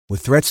With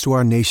threats to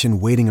our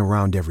nation waiting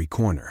around every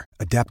corner,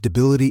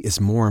 adaptability is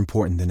more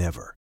important than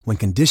ever. When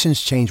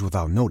conditions change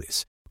without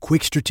notice,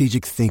 quick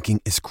strategic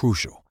thinking is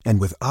crucial.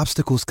 And with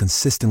obstacles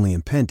consistently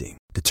impending,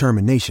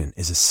 determination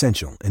is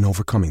essential in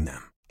overcoming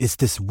them. It's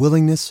this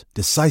willingness,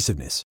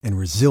 decisiveness, and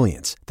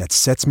resilience that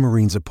sets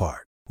Marines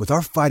apart. With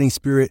our fighting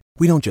spirit,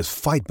 we don't just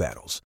fight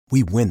battles,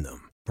 we win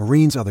them.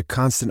 Marines are the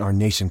constant our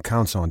nation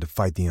counts on to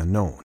fight the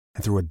unknown.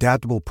 And through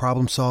adaptable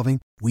problem solving,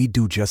 we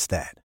do just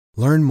that.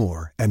 Learn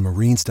more at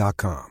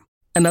marines.com.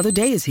 Another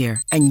day is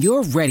here, and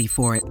you're ready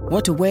for it.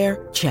 What to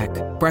wear? Check.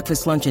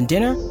 Breakfast, lunch, and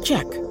dinner?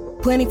 Check.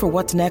 Planning for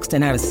what's next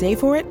and how to save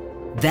for it?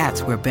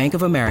 That's where Bank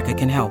of America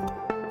can help.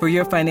 For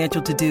your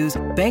financial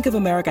to-dos, Bank of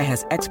America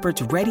has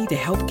experts ready to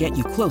help get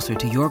you closer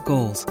to your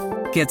goals.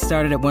 Get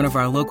started at one of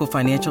our local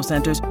financial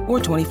centers or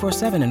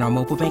 24/7 in our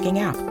mobile banking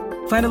app.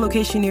 Find a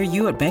location near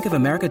you at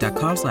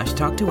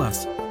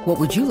bankofamerica.com/talktous. What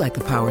would you like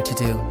the power to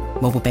do?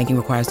 Mobile banking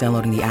requires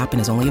downloading the app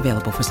and is only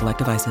available for select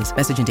devices.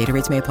 Message and data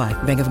rates may apply.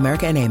 Bank of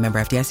America N.A., member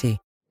FDIC.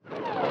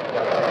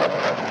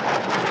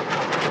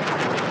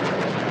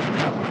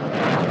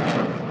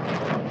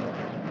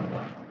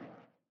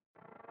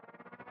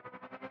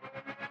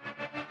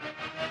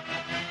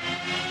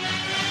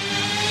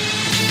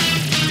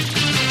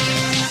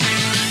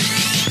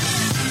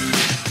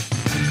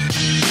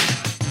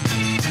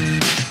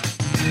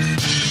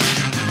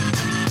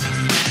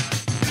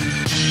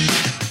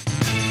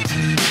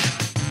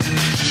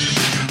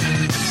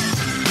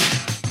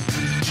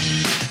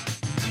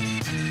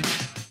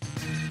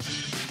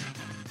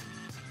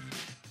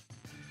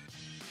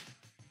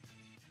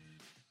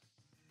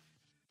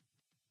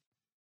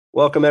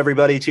 Welcome,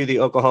 everybody, to the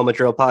Oklahoma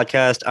Drill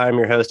Podcast. I'm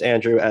your host,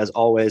 Andrew. As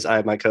always, I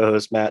have my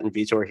co-hosts, Matt and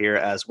Vitor, here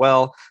as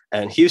well.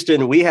 And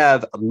Houston, we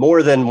have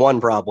more than one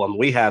problem.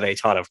 We have a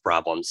ton of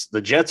problems. The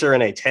Jets are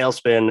in a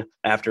tailspin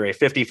after a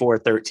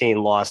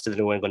 54-13 loss to the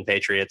New England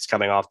Patriots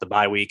coming off the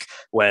bye week,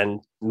 when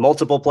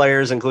multiple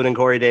players, including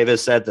Corey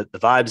Davis, said that the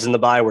vibes in the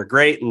bye were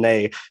great and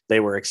they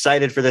were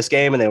excited for this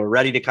game and they were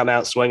ready to come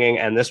out swinging.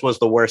 And this was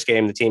the worst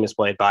game the team has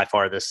played by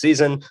far this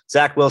season.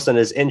 Zach Wilson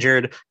is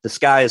injured. The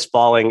sky is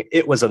falling.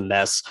 It was a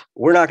mess.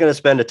 We're not going to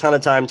spend a ton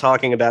of time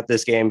talking about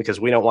this game because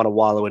we don't want to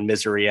wallow in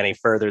misery any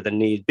further than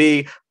need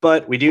be,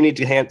 but we do need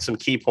to hit some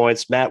key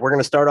points. Matt, we're going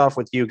to start off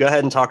with you. Go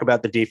ahead and talk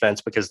about the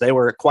defense because they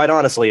were quite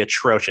honestly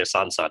atrocious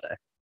on Sunday.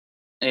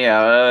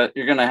 Yeah,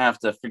 you're going to have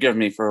to forgive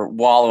me for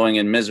wallowing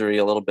in misery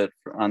a little bit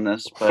on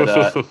this.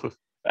 But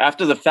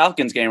after the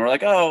Falcons game, we're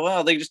like, oh,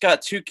 well, they just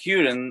got too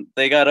cute and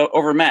they got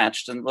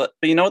overmatched. But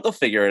you know what? They'll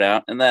figure it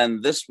out. And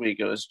then this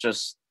week, it was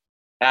just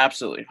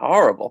absolutely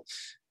horrible.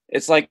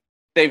 It's like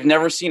they've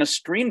never seen a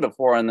screen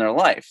before in their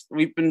life.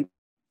 We've been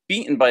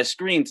beaten by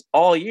screens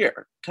all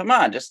year. Come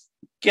on, just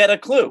get a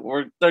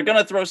clue. They're going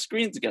to throw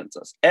screens against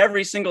us.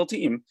 Every single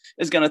team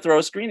is going to throw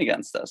a screen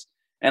against us.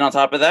 And on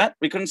top of that,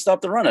 we couldn't stop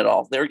the run at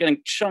all. They were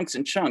getting chunks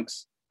and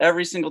chunks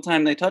every single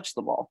time they touched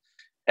the ball.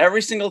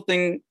 Every single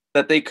thing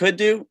that they could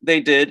do,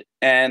 they did,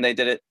 and they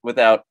did it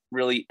without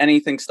really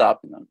anything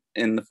stopping them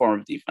in the form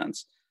of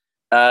defense.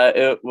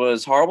 It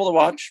was horrible to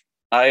watch.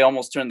 I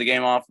almost turned the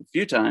game off a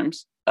few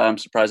times. I'm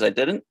surprised I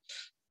didn't.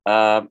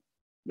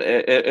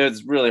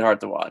 It's really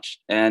hard to watch.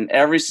 And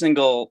every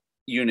single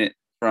unit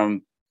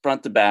from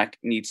front to back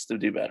needs to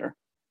do better.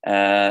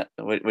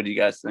 What do you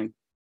guys think?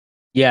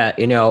 Yeah,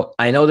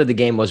 I know that the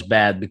game was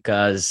bad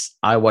because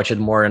I watched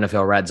more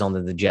NFL Red Zone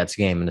than the Jets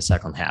game in the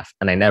second half,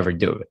 and I never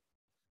do it.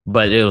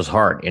 But it was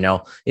hard,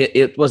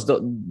 It was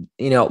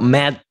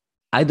Matt,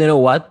 I don't know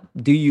what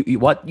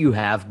you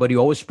have, but you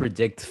always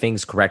predict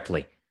things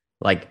correctly.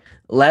 Like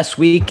last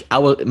week,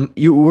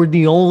 you were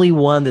the only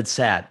one that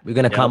said we're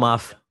gonna come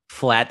off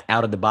flat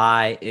out of the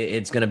bye.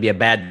 It's gonna be a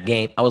bad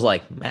game. I was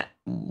like, Matt,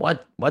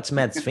 what's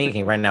Matt's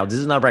thinking right now? This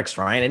is not Rex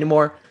Ryan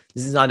anymore.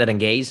 This is not Adam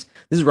Gase.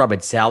 This is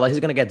Robert Saleh. He's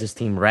going to get this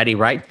team ready,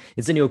 right?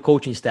 It's a new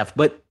coaching staff.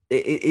 But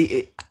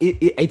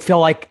it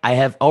felt like I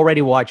have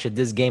already watched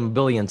this game a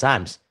billion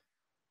times.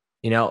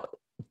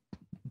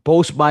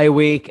 Post-bye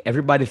week,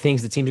 everybody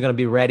thinks the team's going to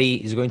be ready.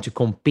 He's going to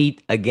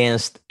compete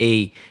against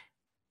a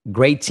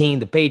great team,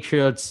 the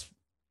Patriots,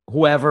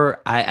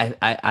 whoever.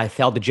 I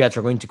felt the Jets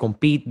are going to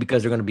compete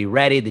because they're going to be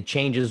ready. The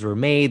changes were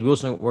made.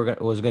 Wilson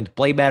was going to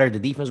play better. The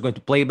defense was going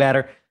to play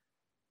better.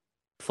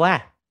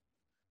 Flat.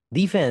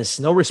 Defense,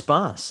 no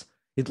response.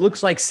 It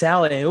looks like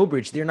Saleh and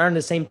Ulbrich, they're not on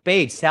the same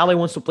page. Saleh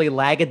wants to play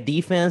lagged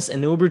defense,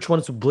 and Ulbrich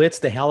wants to blitz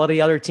the hell out of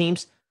the other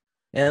teams.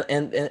 And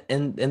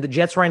the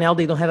Jets right now,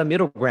 they don't have a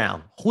middle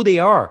ground. Who they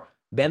are?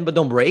 Bend but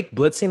don't break,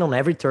 blitzing on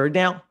every third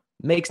down.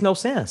 Makes no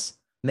sense.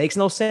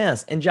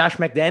 And Josh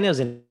McDaniels,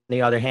 on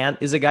the other hand,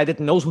 is a guy that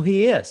knows who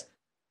he is.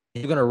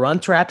 He's going to run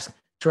trap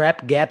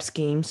gap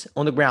schemes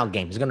on the ground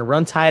game. He's going to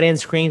run tight end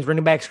screens,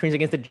 running back screens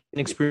against the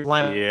inexperienced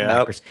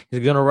linebackers.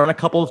 He's going to run a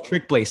couple of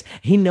trick plays.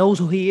 He knows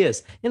who he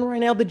is. And right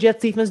now, the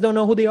Jets defense don't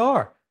know who they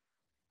are.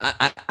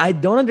 I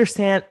don't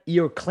understand.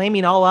 You're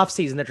claiming all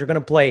offseason that you're going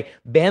to play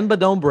bend but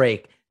don't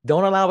break.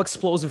 Don't allow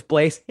explosive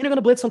plays. You're going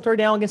to blitz on third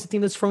down against a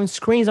team that's throwing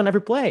screens on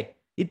every play.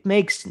 It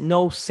makes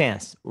no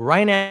sense.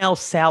 Right now,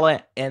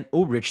 Salah and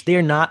Ulrich,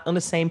 they're not on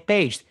the same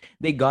page.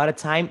 They got to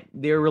time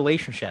their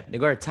relationship. They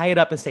got to tie it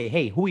up and say,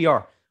 hey, who we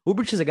are.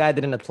 Ulrich is a guy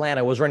that in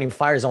Atlanta was running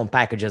fire zone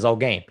packages all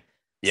game.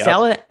 Yep.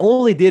 Salah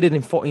only did it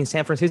in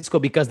San Francisco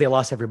because they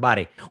lost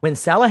everybody. When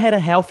Salah had a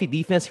healthy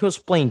defense, he was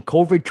playing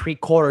cover 3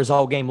 quarters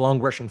all game long,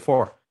 rushing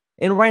 4.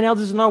 And right now,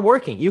 this is not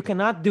working. You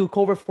cannot do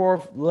cover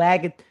 4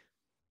 lag,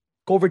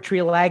 cover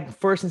 3 lag,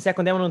 first and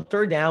second down on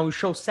third down. We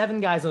show 7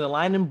 guys on the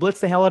line and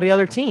blitz the hell out of the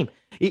other team.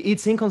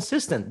 It's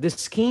inconsistent. The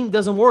scheme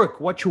doesn't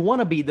work. What you want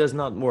to be does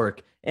not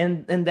work.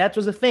 And that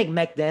was the thing.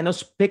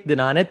 McDaniels picked it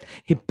on it.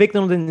 He picked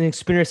on the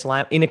inexperienced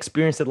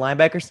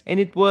linebackers, and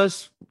it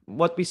was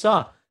what we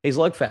saw. A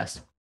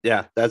slugfest.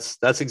 Yeah,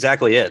 that's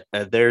exactly it.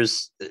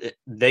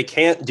 They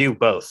can't do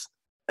both.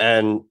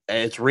 And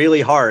it's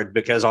really hard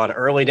because on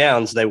early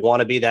downs, they want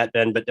to be that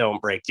bend but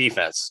don't break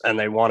defense. And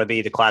they want to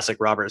be the classic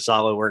Robert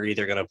Saleh. We're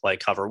either going to play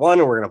cover 1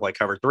 or we're going to play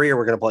cover 3 or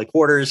we're going to play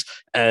quarters.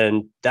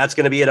 And that's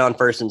going to be it on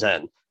 1st and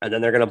 10. And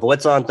then they're going to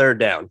blitz on 3rd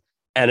down.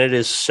 And it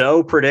is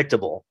so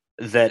predictable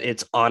that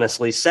it's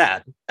honestly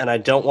sad. And I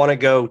don't want to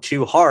go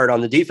too hard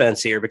on the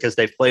defense here because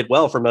they've played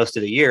well for most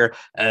of the year.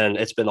 And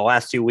it's been the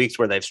last 2 weeks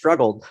where they've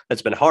struggled.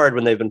 It's been hard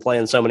when they've been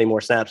playing so many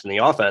more snaps in the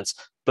offense.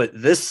 But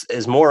this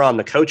is more on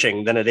the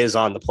coaching than it is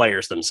on the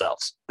players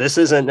themselves. This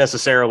isn't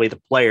necessarily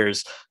the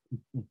players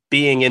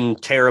being in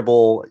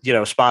terrible,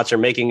 spots or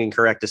making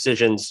incorrect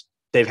decisions.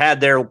 They've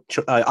had their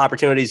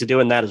opportunities of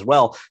doing that as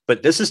well.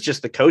 But this is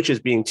just the coaches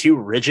being too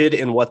rigid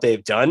in what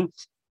they've done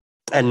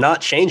and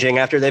not changing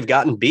after they've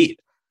gotten beat.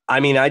 I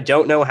mean, I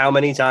don't know how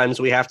many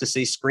times we have to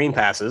see screen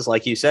passes,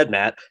 like you said,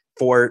 Matt,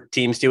 for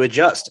teams to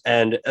adjust.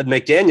 And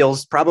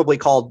McDaniels probably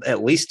called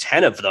at least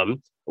 10 of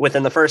them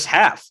within the first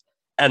half.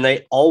 And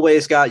they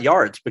always got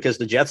yards because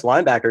the Jets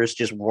linebackers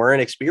just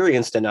weren't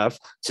experienced enough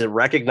to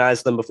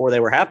recognize them before they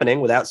were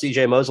happening without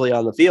CJ Mosley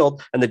on the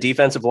field. And the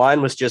defensive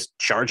line was just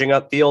charging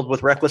upfield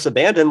with reckless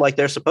abandon like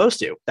they're supposed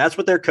to. That's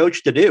what they're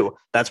coached to do.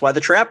 That's why the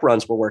trap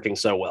runs were working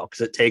so well,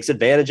 because it takes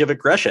advantage of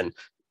aggression.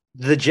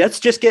 The Jets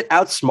just get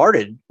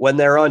outsmarted when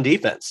they're on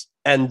defense.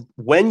 And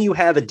when you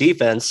have a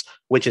defense,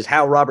 which is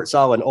how Robert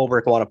Saleh and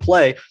Ulbrich want to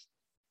play,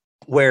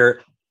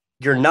 where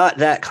you're not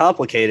that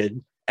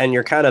complicated and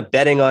you're kind of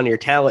betting on your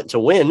talent to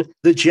win,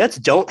 the Jets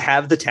don't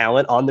have the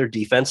talent on their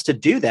defense to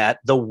do that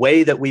the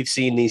way that we've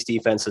seen these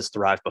defenses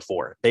thrive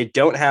before. They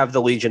don't have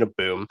the Legion of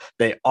Boom.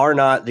 They are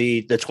not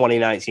the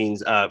 2019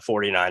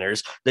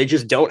 49ers. They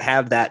just don't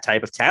have that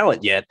type of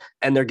talent yet,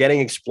 and they're getting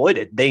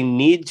exploited. They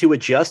need to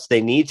adjust. They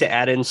need to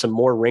add in some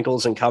more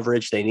wrinkles in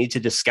coverage. They need to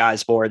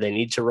disguise more. They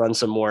need to run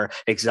some more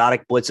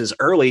exotic blitzes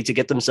early to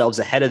get themselves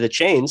ahead of the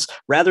chains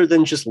rather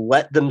than just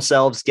let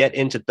themselves get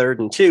into 3rd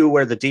and 2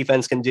 where the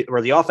defense can do,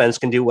 or the offense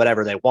can do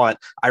whatever they want.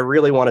 I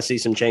really want to see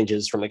some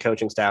changes from the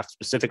coaching staff,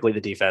 specifically the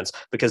defense,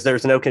 because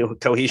there's no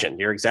cohesion.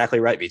 You're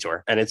exactly right,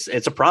 Vitor. And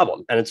it's a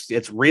problem, and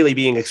it's really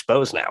being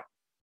exposed now.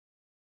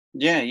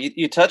 Yeah,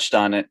 you touched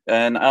on it,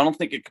 and I don't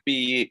think it could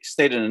be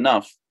stated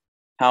enough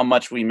how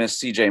much we miss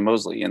CJ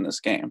Mosley in this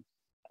game.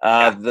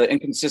 The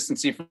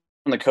inconsistency from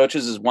the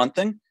coaches is one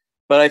thing,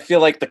 but I feel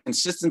like the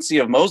consistency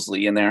of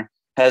Mosley in there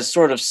has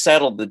sort of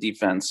settled the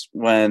defense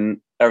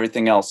when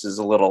everything else is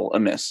a little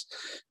amiss.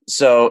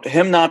 So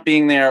him not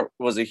being there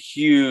was a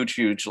huge,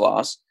 huge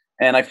loss.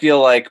 And I feel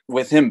like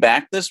with him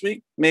back this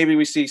week, maybe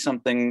we see some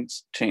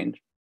things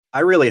change.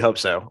 I really hope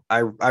so. I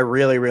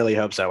really, really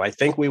hope so. I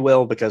think we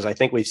will, because I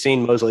think we've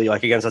seen Mosley,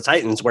 like against the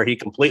Titans, where he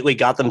completely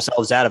got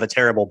themselves out of a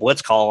terrible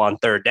blitz call on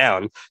 3rd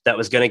down that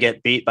was going to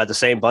get beat by the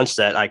same bunch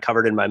that I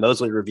covered in my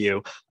Mosley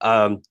review.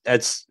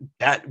 It's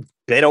that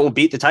they don't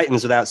beat the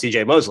Titans without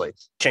CJ Mosley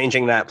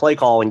changing that play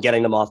call and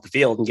getting them off the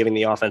field and giving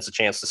the offense a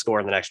chance to score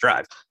in the next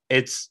drive.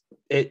 It's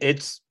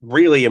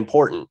really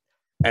important.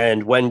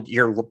 And when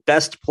your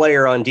best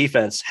player on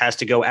defense has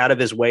to go out of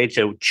his way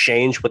to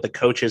change what the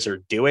coaches are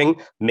doing,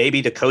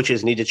 maybe the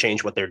coaches need to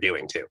change what they're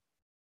doing too.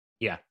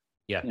 Yeah.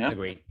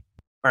 Agreed.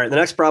 All right, the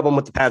next problem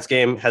with the Pats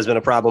game has been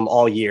a problem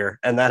all year,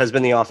 and that has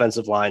been the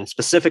offensive line.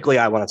 Specifically,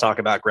 I want to talk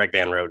about Greg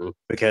Van Roten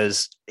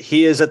because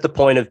he is at the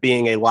point of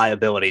being a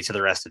liability to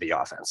the rest of the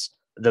offense.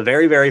 The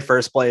very, very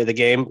first play of the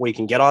game, we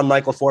can get on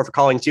Michael Ford for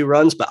calling 2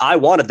 runs, but I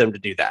wanted them to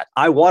do that.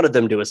 I wanted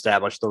them to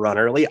establish the run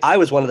early. I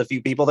was one of the few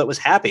people that was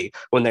happy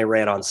when they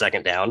ran on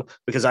 2nd down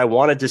because I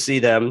wanted to see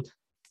them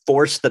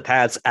force the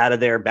Pats out of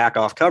their back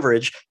off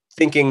coverage,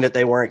 thinking that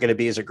they weren't going to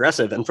be as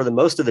aggressive. And for the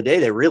most of the day,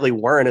 they really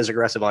weren't as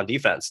aggressive on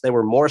defense. They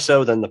were more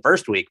so than the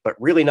first week, but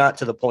really not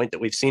to the point that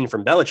we've seen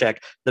from Belichick.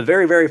 The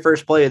very, very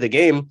first play of the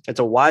game, it's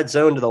a wide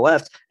zone to the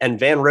left, and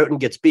Van Roten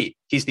gets beat.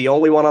 He's the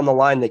only one on the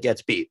line that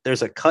gets beat.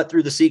 There's a cut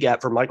through the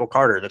C-gap for Michael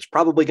Carter that's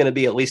probably going to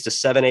be at least a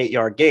 7-8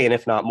 yard gain,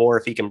 if not more,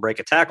 if he can break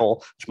a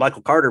tackle, which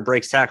Michael Carter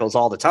breaks tackles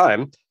all the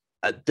time.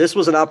 This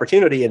was an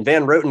opportunity, and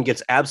Van Roten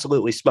gets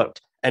absolutely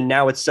smoked. And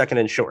now it's 2nd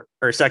and short,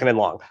 or 2nd and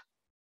long.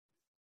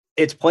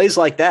 It's plays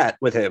like that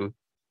with him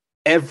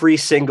every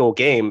single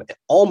game,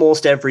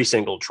 almost every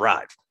single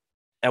drive.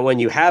 And when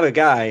you have a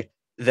guy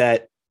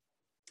that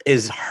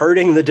is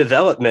hurting the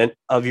development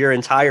of your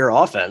entire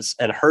offense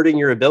and hurting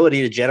your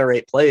ability to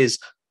generate plays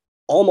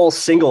almost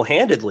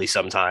single-handedly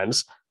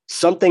sometimes,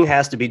 something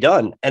has to be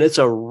done. And it's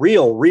a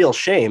real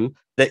shame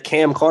that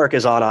Cam Clark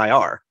is on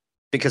IR,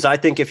 because I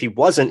think if he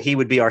wasn't, he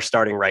would be our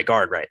starting right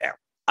guard right now.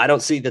 I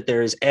don't see that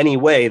there is any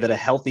way that a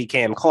healthy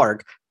Cam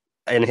Clark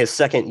in his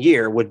second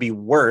year would be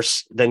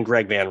worse than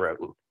Greg Van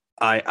Roten.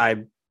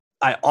 I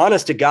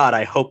honest to God,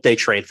 I hope they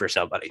trade for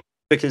somebody,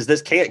 because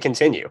this can't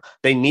continue.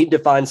 They need to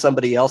find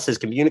somebody else. His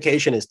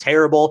communication is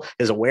terrible.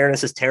 His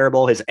awareness is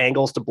terrible. His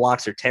angles to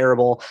blocks are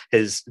terrible.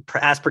 His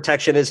pass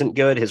protection isn't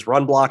good. His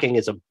run blocking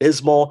is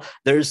abysmal.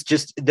 There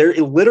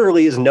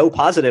literally is no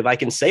positive I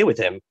can say with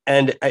him.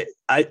 And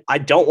I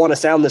don't want to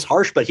sound this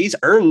harsh, but he's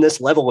earned this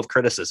level of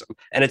criticism.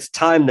 And it's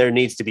time there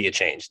needs to be a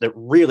change. That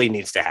really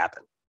needs to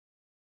happen.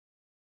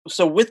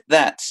 So with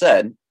that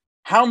said,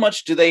 how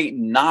much do they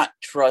not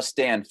trust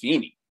Dan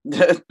Feeney?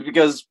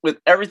 Because with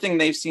everything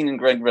they've seen in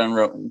Greg Van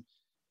Roten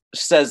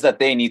says that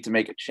they need to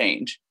make a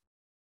change.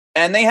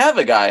 And they have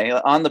a guy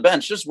on the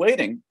bench just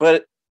waiting.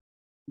 But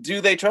do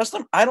they trust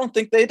him? I don't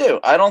think they do.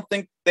 I don't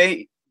think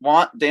they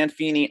want Dan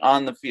Feeney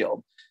on the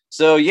field.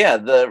 So, yeah,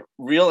 the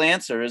real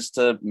answer is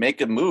to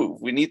make a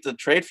move. We need to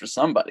trade for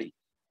somebody.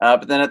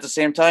 But then at the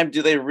same time,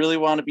 do they really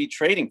want to be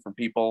trading for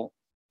people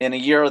in a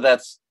year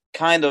that's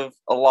kind of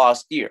a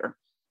lost year?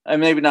 And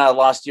maybe not a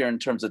lost year in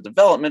terms of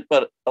development,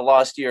 but a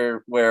lost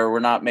year where we're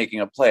not making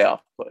a playoff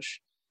push.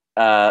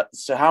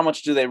 So how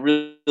much do they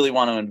really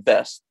want to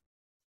invest?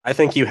 I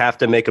think you have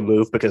to make a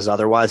move, because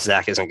otherwise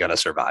Zach isn't going to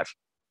survive.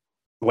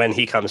 When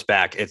he comes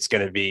back, it's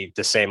going to be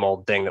the same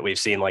old thing that we've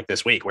seen like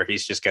this week, where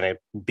he's just going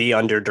to be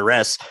under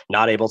duress,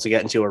 not able to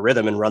get into a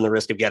rhythm, and run the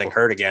risk of getting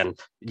hurt again.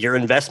 Your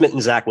investment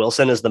in Zach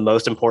Wilson is the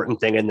most important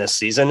thing in this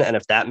season. And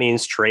if that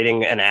means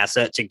trading an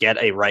asset to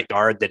get a right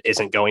guard that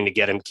isn't going to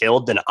get him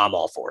killed, then I'm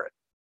all for it.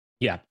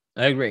 Yeah,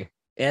 I agree.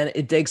 And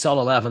it takes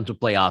all 11 to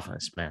play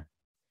offense, man.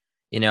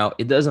 You know,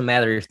 it doesn't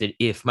matter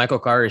if Michael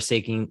Carter is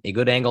taking a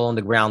good angle on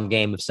the ground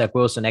game, if Zach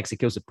Wilson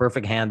executes a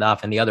perfect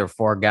handoff and the other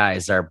four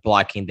guys are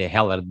blocking the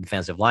hell out of the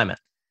defensive lineman.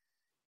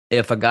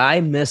 If a guy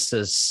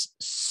misses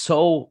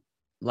so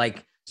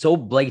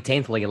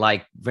blatantly,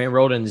 like Van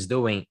Roten is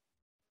doing,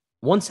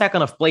 1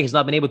 second of play, he's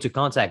not been able to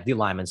contact the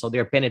lineman. So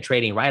they're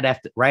penetrating right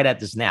at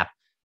the snap.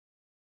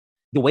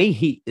 The way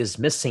he is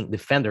missing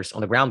defenders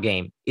on the ground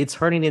game, it's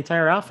hurting the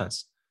entire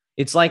offense.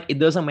 It's like it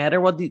doesn't matter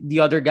what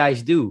the other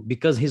guys do,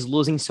 because he's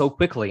losing so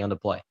quickly on the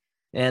play.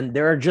 And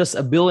there are just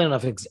a billion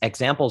of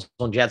examples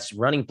on Jets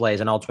running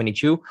plays in all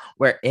 22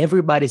 where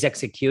everybody's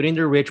executing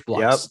their rich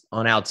blocks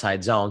on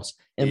outside zones,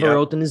 and Van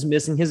Roten is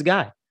missing his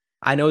guy.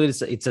 I know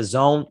that it's a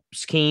zone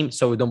scheme,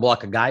 so we don't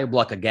block a guy, we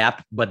block a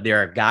gap, but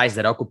there are guys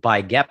that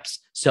occupy gaps.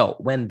 So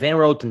when Van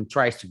Roten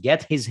tries to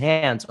get his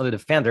hands on the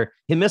defender,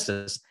 he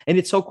misses, and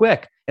it's so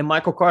quick. And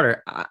Michael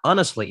Carter,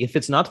 honestly, if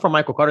it's not for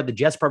Michael Carter, the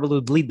Jets probably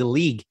would lead the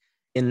league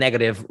in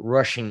negative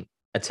rushing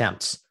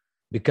attempts,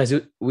 because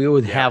we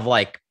would have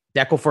like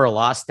tackle for a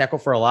loss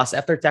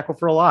after tackle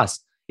for a loss.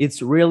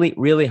 It's really,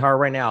 really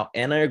hard right now.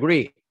 And I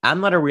agree.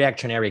 I'm not a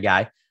reactionary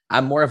guy.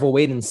 I'm more of a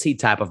wait and see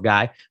type of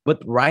guy.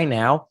 But right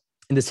now,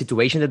 in the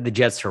situation that the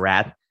Jets are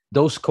at,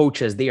 those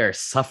coaches, they are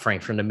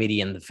suffering from the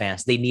media and the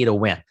fans. They need a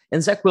win.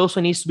 And Zach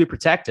Wilson needs to be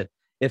protected.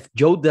 If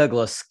Joe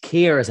Douglas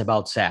cares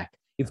about Zach,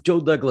 if Joe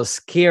Douglas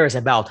cares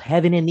about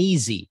having an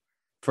easy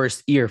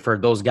first year for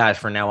those guys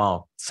from now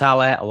on,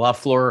 Saleh,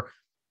 LaFleur,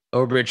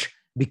 Ulbrich,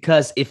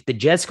 because if the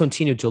Jets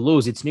continue to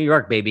lose, it's New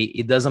York, baby.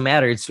 It doesn't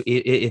matter.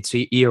 It's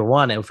year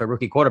one, and with a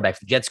rookie quarterback, if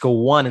the Jets go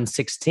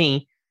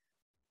 1-16,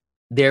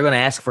 they're going to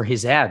ask for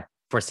his head,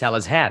 for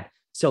Saleh's head.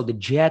 So the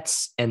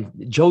Jets and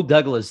Joe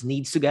Douglas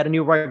needs to get a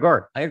new right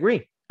guard. I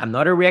agree. I'm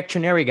not a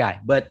reactionary guy,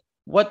 but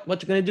what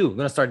you going to do? You're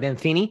going to start Dan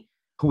Feeney,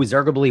 who is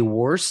arguably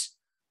worse.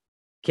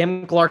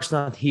 Cam Clark's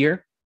not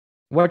here.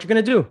 What you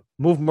going to do?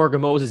 Move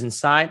Morgan Moses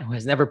inside, who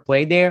has never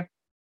played there?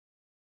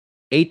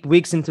 8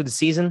 weeks into the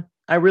season?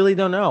 I really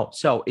don't know.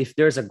 So if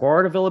there's a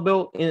guard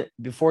available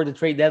before the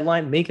trade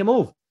deadline, make a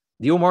move.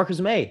 Deal Marcus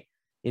May.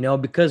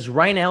 Because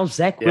right now,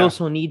 Zach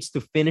Wilson needs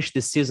to finish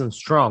the season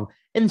strong.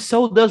 And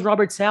so does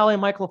Robert Saleh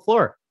and Mike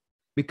LaFleur,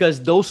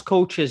 because those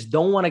coaches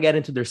don't want to get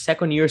into their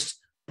second years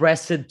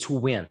pressed to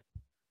win,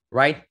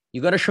 right?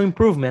 You got to show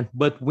improvement,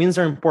 but wins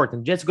are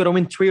important. Jets got to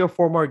win 3 or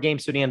 4 more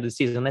games to the end of the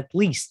season, at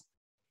least.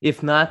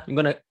 If not,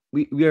 we're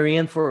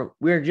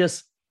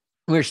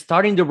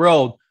starting the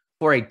road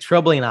for a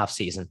troubling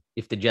offseason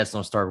if the Jets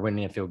don't start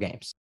winning a few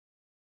games.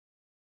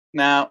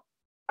 Now,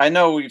 I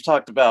know we've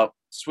talked about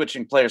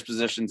switching players'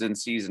 positions in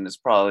season is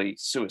probably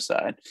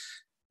suicide.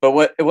 But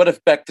what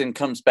if Becton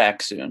comes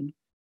back soon,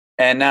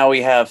 and now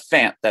we have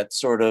Fant that's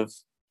sort of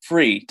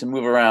free to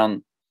move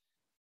around?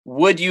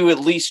 Would you at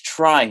least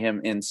try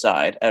him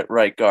inside at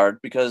right guard,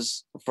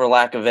 because for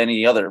lack of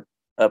any other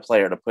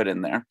player to put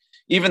in there,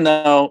 even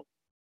though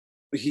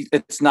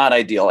it's not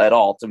ideal at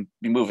all to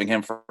be moving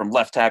him from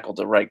left tackle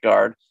to right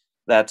guard?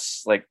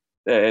 That's like,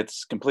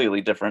 it's completely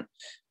different.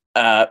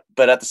 But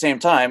at the same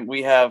time,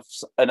 we have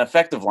an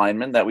effective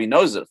lineman that we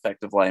know is an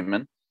effective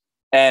lineman,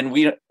 and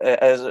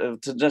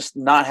to just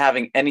not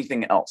having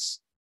anything else.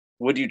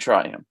 Would you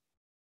try him?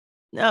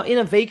 Now, in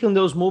a vacuum,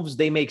 those moves,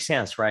 they make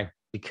sense, right?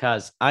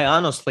 because I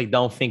honestly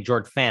don't think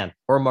George Fant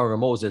or Mario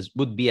Moses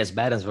would be as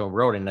bad as Van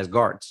Roten as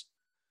guards.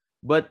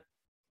 But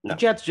the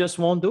Jets just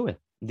won't do it.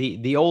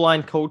 The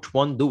O-line coach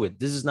won't do it.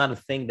 This is not a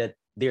thing that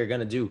they're going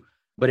to do.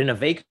 But in a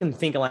vacant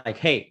thinking like,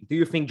 hey, do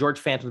you think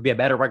George Fant would be a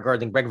better right guard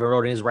than Greg Van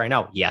Roten is right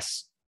now?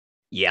 Yes,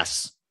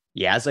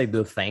 I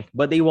do think.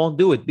 But they won't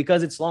do it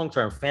because it's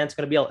long-term. Fant's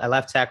going to be a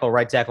left tackle,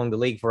 right tackle in the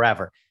league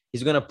forever.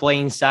 He's going to play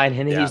inside,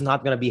 and he's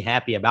not going to be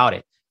happy about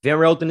it. Van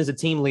Roten is a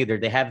team leader.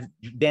 They have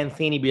Dan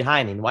Feeney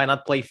behind him. Why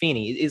not play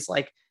Feeney? It's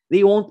like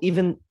they won't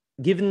even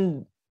give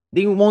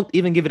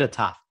it a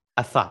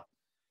thought.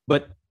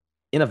 But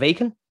in a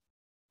vacant,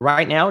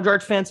 right now,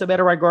 George Fant's a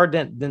better right guard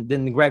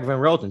than Greg Van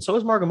Roten. So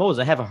is Marco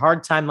Moses. I have a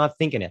hard time not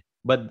thinking it,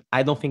 but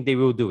I don't think they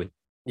will do it.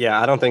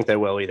 Yeah, I don't think they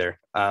will either.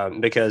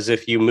 Because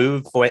if you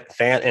move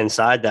Fant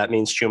inside, that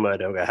means Chuma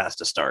Edoga has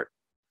to start.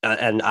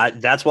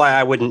 That's why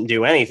I wouldn't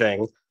do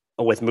anything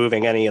with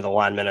moving any of the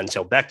linemen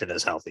until Becton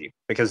is healthy,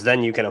 because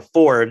then you can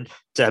afford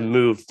to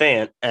move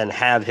Fant and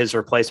have his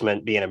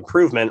replacement be an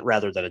improvement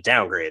rather than a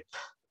downgrade,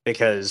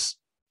 because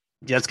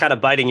that's kind of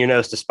biting your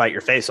nose to spite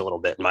your face a little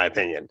bit, in my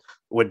opinion,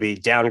 would be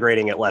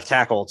downgrading at left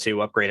tackle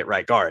to upgrade at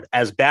right guard.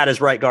 As bad as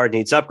right guard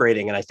needs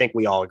upgrading, and I think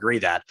we all agree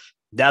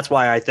that's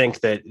why I think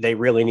that they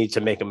really need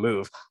to make a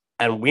move.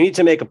 And we need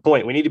to make a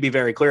point. We need to be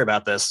very clear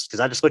about this, because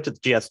I just looked at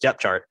the Jets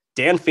depth chart.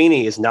 Dan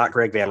Feeney is not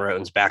Greg Van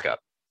Roten's backup.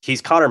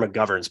 He's Connor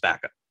McGovern's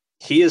backup.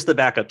 He is the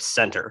backup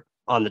center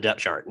on the depth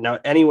chart. Now,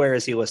 anywhere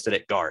is he listed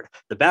at guard?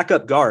 The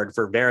backup guard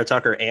for Vera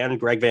Tucker and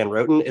Greg Van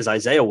Roten is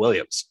Isaiah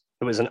Williams,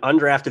 who is an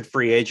undrafted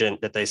free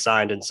agent that they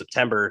signed in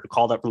September, who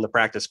called up from the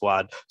practice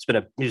squad.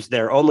 He's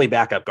their only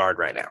backup guard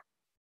right now.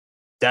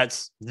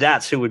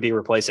 That's who would be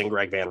replacing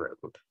Greg Van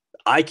Roten.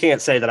 I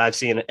can't say that I've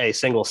seen a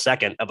single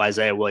second of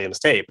Isaiah Williams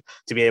tape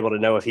to be able to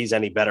know if he's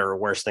any better or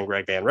worse than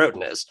Greg Van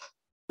Roten is.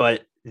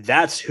 But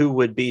that's who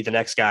would be the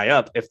next guy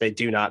up if they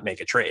do not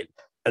make a trade.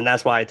 And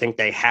that's why I think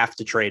they have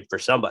to trade for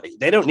somebody.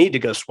 They don't need to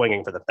go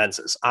swinging for the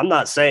fences. I'm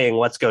not saying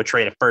let's go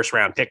trade a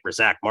first-round pick for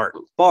Zach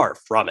Martin. Far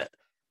from it.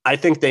 I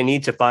think they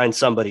need to find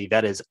somebody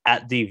that is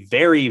at the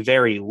very,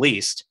 very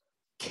least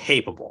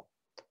capable.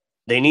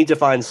 They need to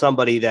find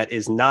somebody that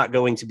is not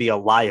going to be a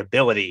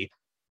liability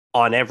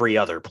on every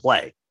other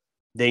play.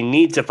 They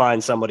need to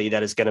find somebody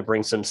that is going to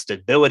bring some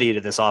stability to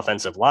this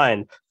offensive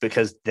line,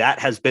 because that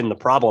has been the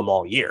problem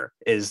all year,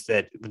 is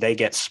that they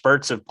get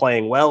spurts of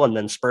playing well and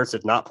then spurts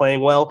of not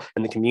playing well,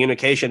 and the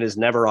communication is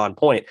never on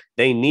point.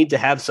 They need to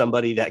have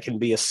somebody that can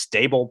be a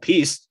stable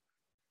piece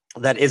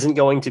that isn't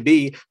going to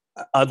be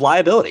a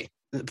liability,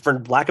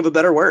 for lack of a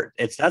better word.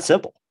 It's that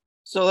simple.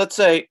 So let's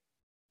say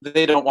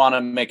they don't want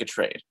to make a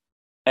trade,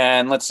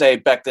 and let's say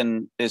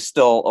Becton is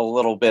still a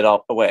little bit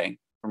away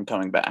from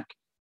coming back.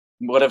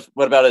 What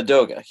about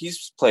Edoga?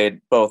 He's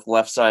played both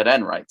left side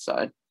and right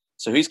side,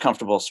 so he's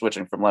comfortable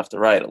switching from left to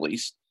right at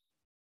least.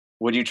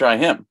 Would you try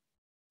him?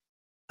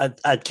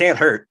 I can't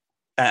hurt.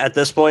 At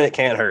this point, it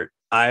can't hurt.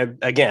 I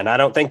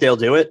don't think they'll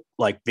do it.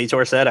 Like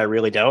Vitor said, I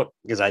really don't,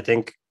 because I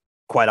think,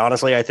 quite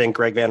honestly, I think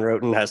Greg Van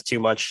Roten has too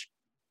much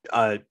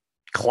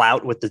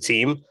clout with the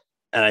team,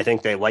 and I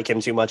think they like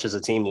him too much as a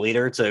team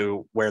leader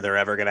to where they're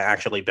ever going to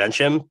actually bench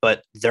him.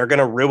 But they're going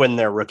to ruin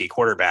their rookie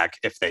quarterback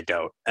if they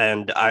don't.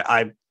 And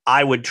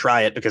I would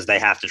try it because they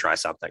have to try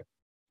something.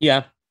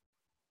 Yeah,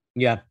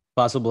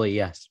 possibly,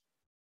 yes.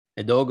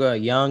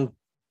 Edoga, young,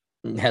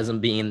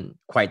 hasn't been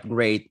quite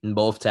great in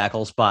both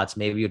tackle spots.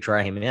 Maybe you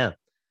try him in.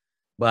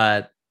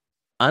 But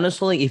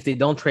honestly, if they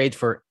don't trade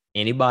for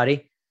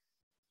anybody,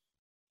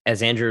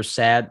 as Andrew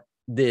said,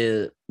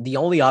 the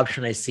only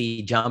option I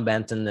see John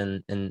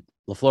Benton and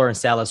LaFleur and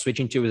Salah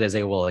switching to is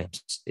Isaiah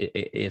Williams.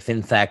 If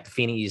in fact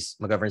Feeney's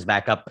McGovern's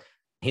backup,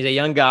 he's a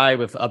young guy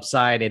with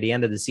upside at the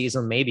end of the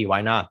season, maybe,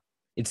 why not?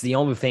 It's the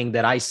only thing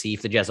that I see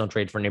if the Jets don't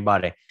trade for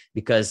anybody,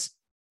 because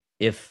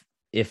if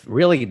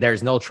really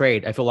there's no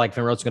trade, I feel like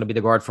Van Roten's going to be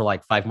the guard for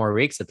like 5 more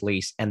weeks at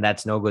least, and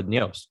that's no good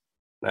news.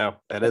 No,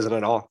 it isn't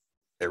at all.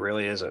 It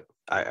really isn't.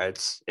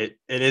 It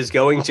is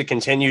going to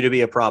continue to be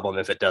a problem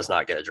if it does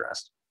not get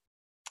addressed.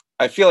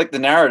 I feel like the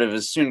narrative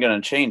is soon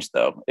going to change,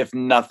 though. If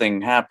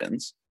nothing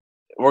happens,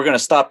 we're going to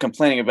stop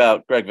complaining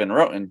about Greg Van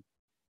Roten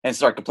and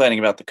start complaining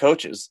about the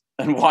coaches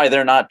and why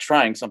they're not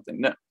trying something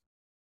new.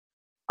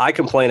 I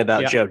complain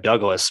about Joe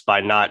Douglas by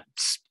not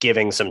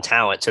giving some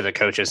talent to the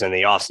coaches in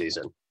the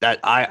offseason. That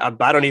I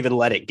don't even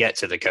let it get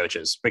to the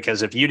coaches,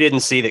 because if you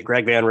didn't see that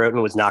Greg Van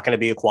Roten was not going to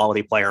be a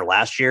quality player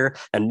last year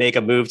and make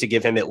a move to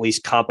give him at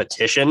least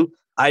competition,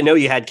 I know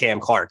you had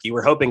Cam Clark. You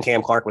were hoping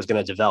Cam Clark was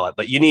going to develop,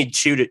 but you needed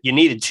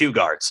 2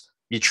 guards.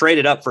 You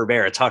traded up for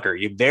Vera Tucker.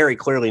 You very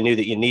clearly knew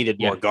that you needed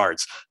more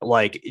guards.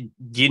 Like,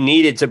 you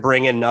needed to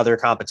bring in another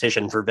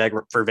competition for Van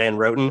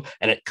Roten,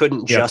 and it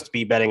couldn't just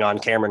be betting on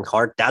Cameron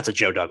Clark. That's a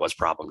Joe Douglas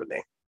problem to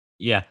me.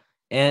 Yeah.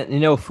 And,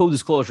 full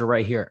disclosure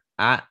right here.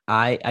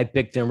 I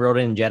picked Van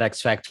Roten in Jet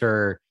X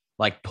Factor,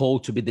 like,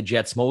 poll to be the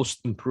Jets' most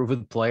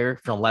improved player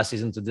from last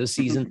season to this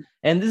season.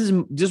 And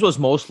this was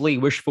mostly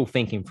wishful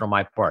thinking from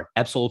my part.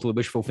 Absolutely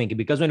wishful thinking.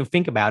 Because when you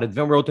think about it,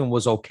 Van Roten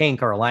was okay in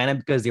Carolina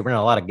because they ran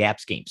a lot of gap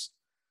schemes.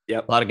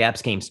 Yep. A lot of gap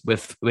schemes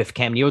with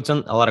Cam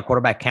Newton, a lot of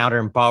quarterback counter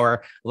and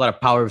power, a lot of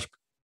power with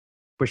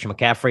Christian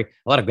McCaffrey,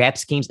 a lot of gap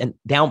schemes, and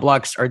down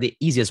blocks are the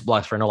easiest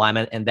blocks for an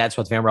alignment, and that's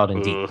what Van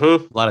Roten did.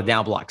 A lot of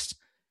down blocks.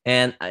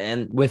 And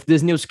with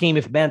this new scheme,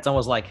 if Benton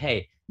was like,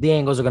 hey, the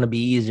angles are going to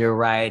be easier,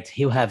 right?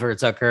 He'll have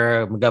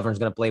Tucker, McGovern's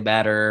going to play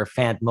better,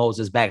 Fant,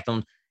 Moses,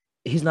 Becton.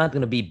 He's not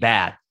going to be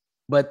bad.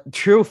 But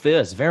truth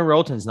is, Van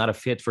Roten is not a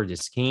fit for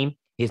this scheme.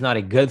 He's not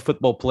a good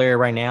football player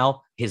right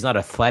now. He's not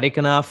athletic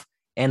enough,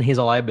 and he's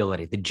a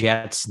liability. The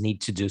Jets need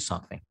to do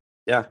something.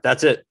 Yeah,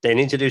 that's it. They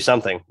need to do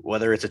something,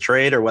 whether it's a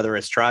trade or whether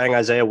it's trying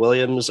Isaiah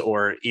Williams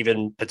or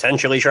even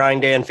potentially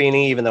trying Dan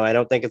Feeney, even though I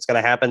don't think it's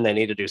going to happen. They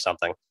need to do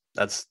something.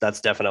 That's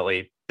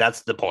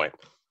the point.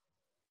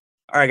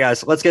 All right,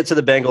 guys, let's get to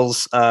the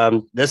Bengals.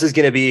 This is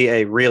going to be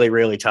a really,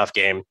 really tough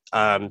game.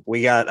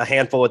 We got a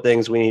handful of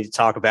things we need to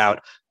talk about,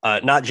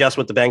 not just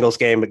with the Bengals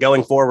game, but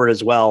going forward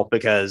as well,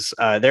 because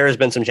there has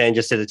been some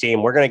changes to the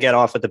team. We're going to get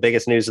off with the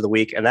biggest news of the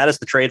week, and that is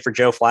the trade for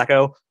Joe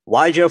Flacco.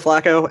 Why Joe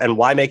Flacco, and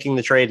why making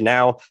the trade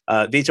now?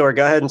 Vitor,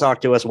 go ahead and talk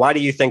to us. Why do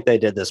you think they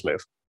did this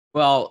move?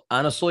 Well,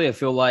 honestly, I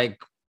feel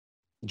like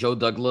Joe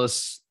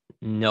Douglas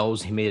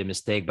knows he made a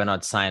mistake by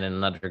not signing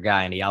another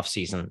guy in the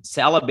offseason.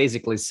 Saleh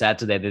basically said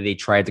today that they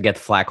tried to get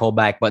Flacco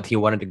back, but he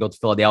wanted to go to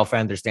Philadelphia.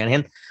 I understand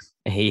him.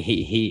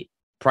 He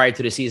prior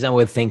to the season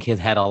would think he'd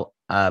had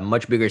a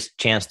much bigger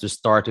chance to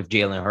start with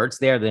Jalen Hurts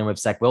there than with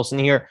Zach Wilson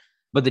here.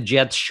 But the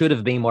Jets should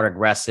have been more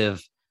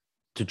aggressive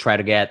to try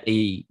to get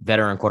a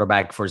veteran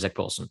quarterback for Zach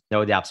Wilson.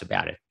 No doubts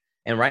about it.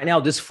 And right now,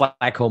 this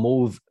Flacco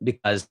move,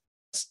 because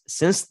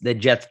since the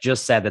Jets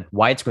just said that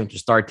White's going to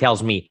start,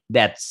 tells me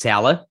that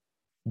Saleh,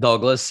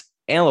 Douglas,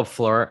 and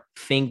LaFleur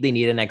think they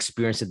need an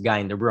experienced guy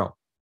in the room.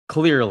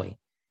 Clearly,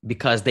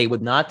 because they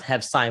would not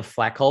have signed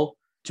Flacco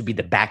to be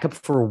the backup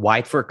for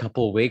White for a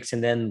couple of weeks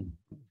and then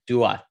do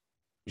what?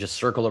 Just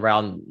circle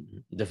around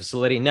the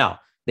facility? No.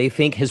 They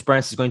think his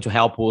presence is going to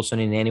help Wilson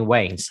in any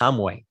way, in some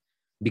way.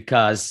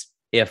 Because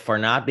if or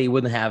not, they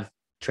wouldn't have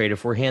traded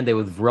for him. They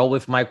would roll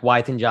with Mike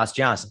White and Josh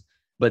Johnson.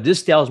 But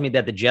this tells me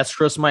that the Jets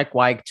trust Mike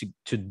White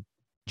to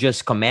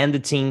just command the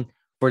team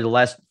for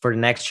the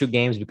next 2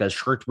 games, because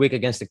short week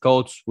against the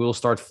Colts, we'll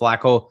start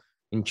Flacco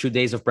in 2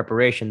 days of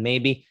preparation,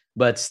 maybe.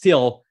 But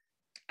still,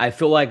 I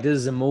feel like this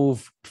is a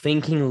move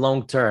thinking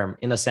long-term,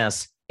 in a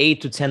sense, 8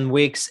 to 10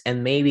 weeks,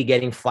 and maybe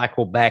getting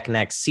Flacco back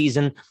next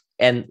season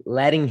and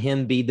letting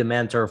him be the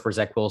mentor for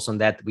Zach Wilson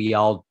that we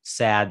all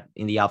said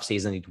in the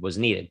offseason it was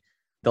needed.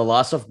 The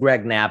loss of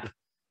Greg Knapp,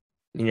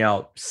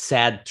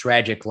 sad,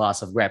 tragic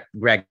loss of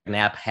Greg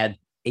Knapp had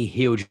a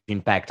huge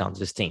impact on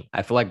this team.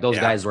 I feel like those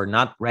guys were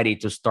not ready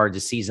to start the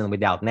season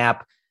without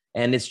Knapp.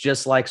 And it's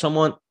just like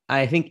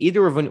I think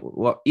either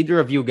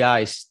of you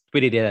guys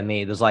tweeted it at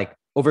me. It was like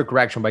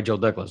overcorrection by Joe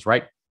Douglas,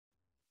 right?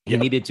 He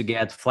needed to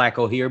get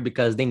Flacco here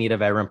because they need a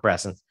veteran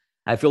presence.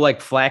 I feel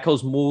like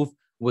Flacco's move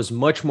was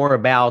much more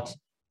about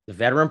the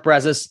veteran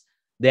presence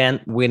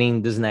than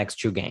winning these next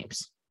 2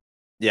 games.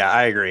 Yeah,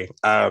 I agree.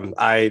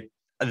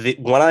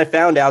 When I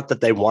found out that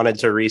they wanted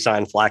to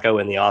re-sign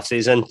Flacco in the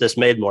offseason, this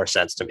made more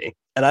sense to me.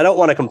 And I don't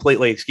want to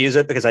completely excuse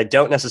it because I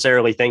don't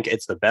necessarily think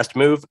it's the best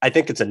move. I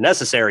think it's a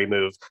necessary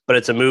move, but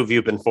it's a move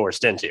you've been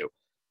forced into.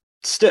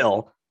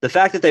 Still, the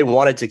fact that they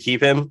wanted to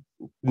keep him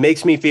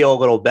makes me feel a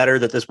little better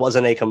that this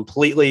wasn't a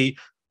completely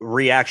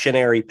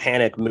reactionary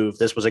panic move.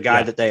 This was a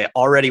guy that they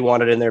already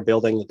wanted in their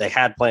building, that they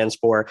had plans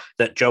for,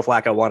 that Joe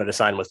Flacco wanted to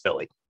sign with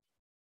Philly.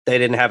 They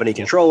didn't have any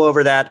control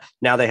over that.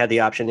 Now they had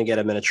the option to get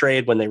him in a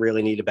trade when they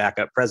really need a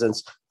backup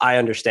presence. I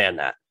understand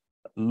that.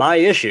 My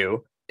issue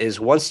is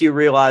once you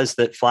realize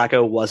that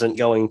Flacco wasn't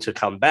going to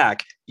come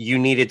back, you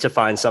needed to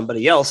find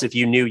somebody else if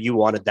you knew you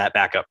wanted that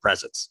backup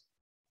presence.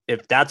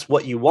 If that's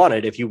what you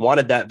wanted, if you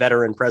wanted that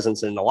veteran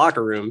presence in the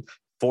locker room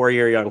for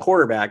your young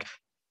quarterback,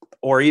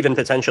 or even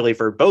potentially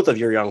for both of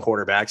your young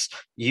quarterbacks,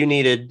 you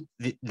needed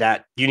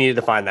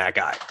to find that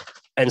guy.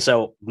 And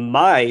so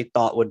my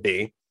thought would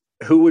be,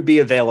 who would be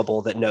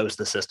available that knows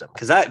the system?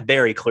 Because that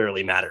very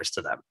clearly matters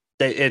to them.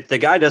 If the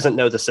guy doesn't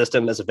know the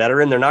system as a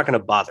veteran, they're not going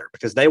to bother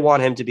because they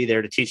want him to be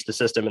there to teach the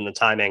system and the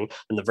timing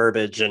and the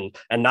verbiage and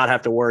not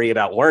have to worry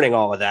about learning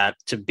all of that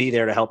to be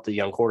there to help the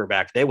young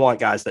quarterback. They want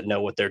guys that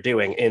know what they're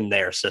doing in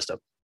their system.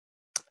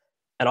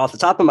 And off the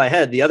top of my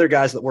head, the other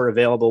guys that were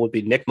available would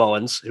be Nick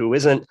Mullins, who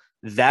isn't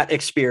that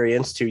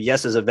experienced, who,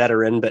 yes, is a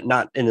veteran, but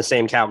not in the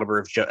same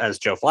caliber as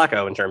Joe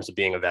Flacco in terms of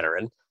being a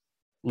veteran.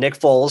 Nick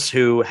Foles,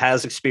 who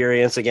has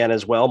experience again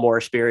as well, more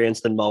experience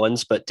than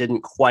Mullins, but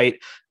didn't quite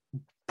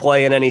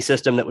play in any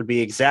system that would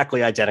be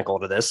exactly identical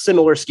to this.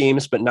 Similar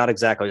schemes, but not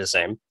exactly the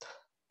same.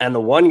 And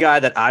the one guy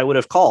that I would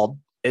have called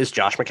is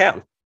Josh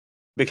McCown,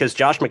 because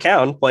Josh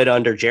McCown played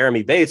under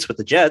Jeremy Bates with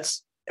the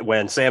Jets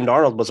when Sam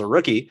Darnold was a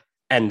rookie.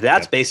 And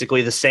that's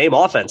basically the same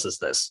offense as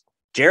this.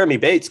 Jeremy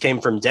Bates came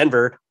from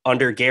Denver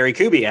under Gary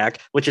Kubiak,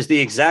 which is the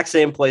exact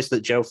same place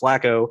that Joe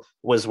Flacco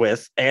was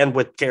with, and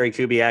with Gary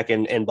Kubiak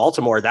in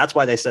Baltimore. That's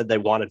why they said they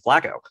wanted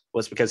Flacco,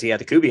 was because he had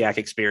the Kubiak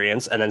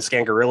experience, and then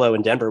Scangarillo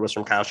in Denver was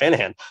from Kyle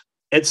Shanahan.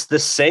 It's the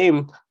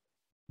same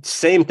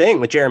thing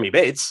with Jeremy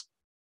Bates.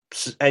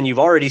 and you've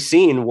already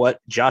seen what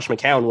Josh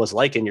McCown was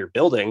like in your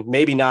building,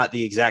 maybe not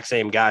the exact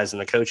same guys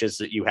and the coaches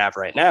that you have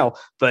right now,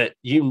 but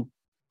you,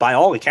 by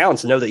all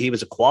accounts, know that he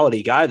was a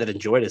quality guy that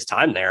enjoyed his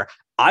time there.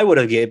 I would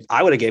have gave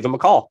him a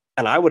call,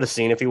 and I would have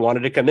seen if he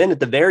wanted to come in at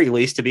the very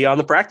least to be on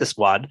the practice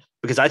squad,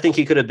 because I think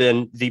he could have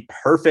been the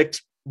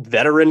perfect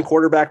veteran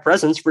quarterback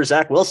presence for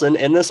Zach Wilson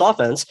in this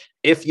offense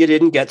if you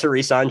didn't get to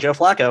re-sign Joe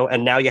Flacco,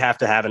 and now you have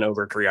to have an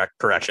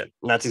overcorrection.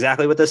 And that's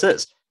exactly what this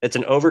is. It's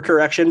an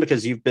overcorrection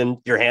because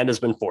your hand has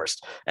been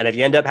forced. And if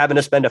you end up having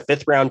to spend a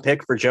 5th round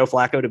pick for Joe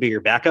Flacco to be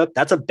your backup,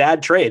 that's a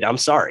bad trade. I'm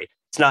sorry.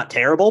 It's not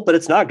terrible, but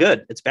it's not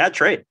good. It's bad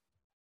trade.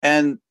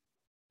 And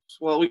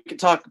well, we could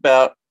talk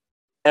about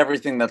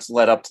everything that's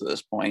led up to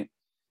this point,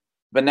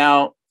 but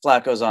now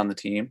Flacco's on the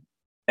team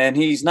and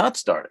he's not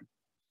starting.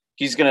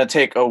 He's going to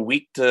take a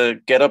week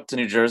to get up to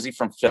New Jersey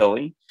from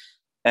Philly,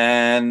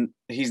 and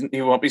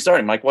he won't be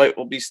starting. Mike White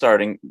will be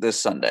starting this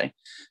Sunday.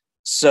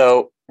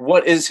 So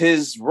what is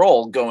his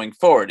role going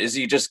forward? Is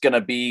he just going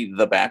to be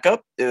the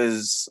backup?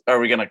 Are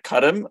we going to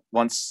cut him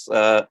once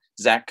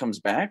Zach comes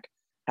back?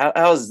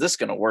 How is this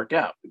going to work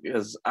out?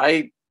 Because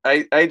I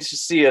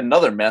just see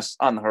another mess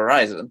on the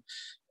horizon.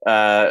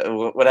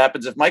 What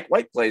happens if Mike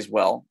White plays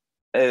well?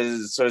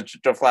 Is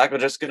Joe Flacco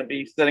just going to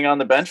be sitting on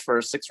the bench for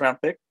a 6th round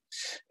pick?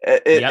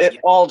 It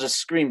all just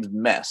screams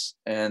mess,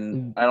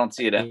 and I don't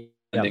see it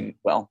ending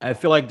well. I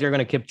feel like they're going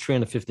to keep 3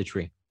 on the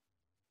 53.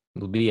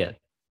 It'll be it.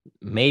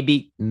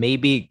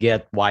 Maybe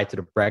get White to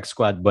the practice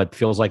squad, but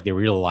feels like they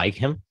really like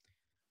him.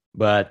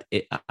 But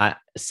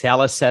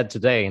Saleh said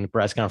today in the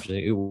press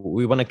conference,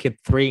 we want to keep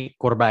 3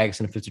 quarterbacks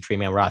in the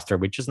 53-man roster,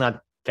 which is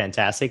not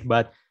fantastic,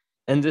 but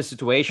in this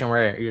situation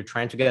where you're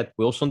trying to get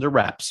Wilson the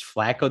reps,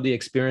 Flacco the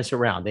experience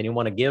around, and you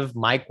want to give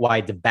Mike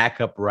White the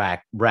backup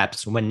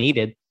reps when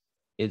needed,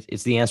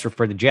 it's the answer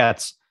for the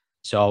Jets.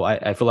 So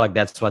I feel like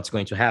that's what's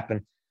going to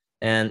happen.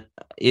 And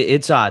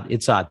it's odd.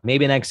 It's odd.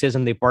 Maybe next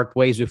season they part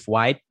ways with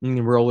White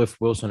and roll with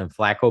Wilson and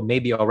Flacco.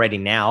 Maybe already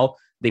now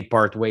they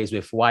part ways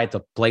with White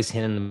to place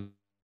him in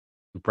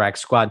the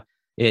practice squad.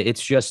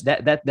 It's just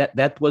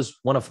that was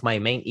one of my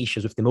main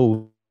issues with the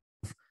move.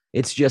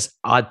 It's just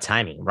odd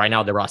timing. Right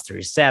now the roster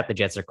is set. The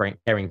Jets are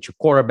carrying 2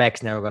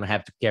 quarterbacks. Now we're going to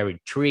have to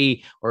carry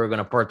 3, or we're going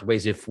to part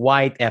ways with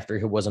White after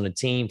he was on the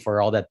team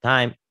for all that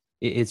time.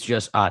 It's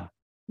just odd.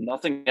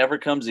 Nothing ever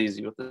comes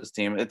easy with this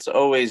team. It's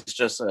always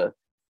just a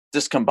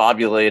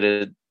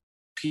discombobulated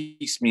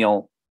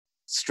piecemeal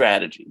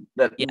strategy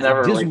that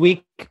never. This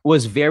week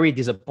was very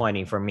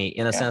disappointing for me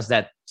in a sense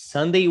that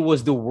Sunday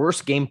was the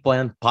worst game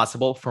plan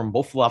possible from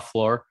both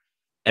LaFleur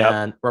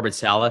and Robert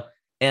Saleh.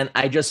 And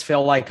I just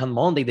felt like on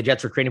Monday, the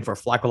Jets were trading for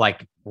Flacco.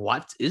 Like,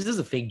 what? Is this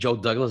a fake Joe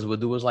Douglas would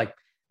do? It was like,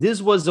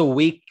 this was a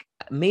week,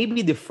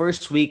 maybe the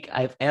first week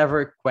I've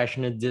ever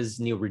questioned this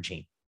new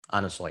regime,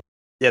 honestly.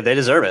 Yeah, they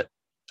deserve it.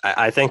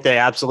 I think they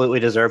absolutely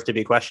deserve to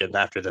be questioned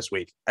after this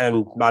week.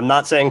 And I'm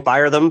not saying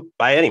fire them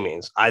by any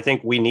means. I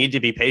think we need to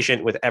be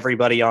patient with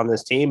everybody on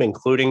this team,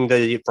 including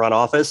the front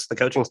office, the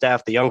coaching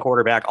staff, the young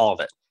quarterback, all of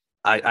it.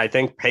 I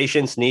think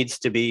patience needs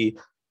to be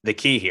the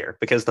key here,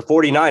 because the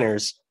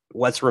 49ers,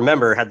 let's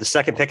remember, had the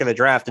 2nd pick of the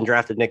draft and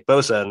drafted Nick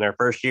Bosa in their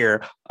first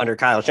year under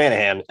Kyle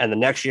Shanahan. And the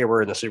next year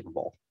we're in the Super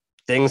Bowl.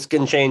 Things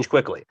can change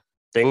quickly.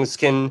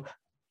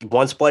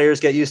 Once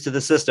players get used to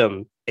the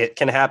system, it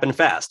can happen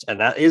fast. And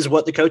that is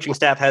what the coaching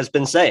staff has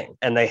been saying.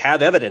 And they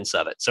have evidence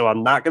of it. So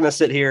I'm not going to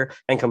sit here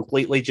and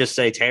completely just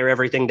say, tear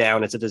everything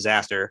down. It's a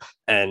disaster.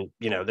 And,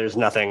 there's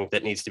nothing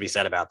that needs to be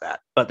said about that.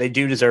 But they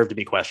do deserve to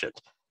be questioned.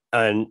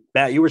 And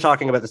Matt, you were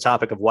talking about the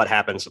topic of what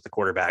happens with the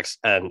quarterbacks.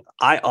 And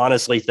I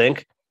honestly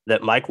think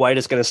that Mike White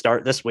is going to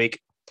start this week.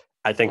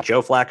 I think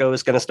Joe Flacco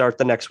is going to start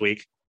the next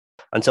week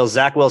until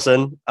Zach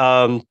Wilson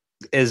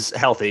is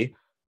healthy.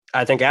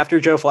 I think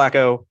after Joe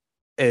Flacco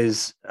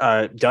is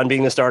done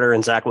being the starter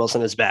and Zach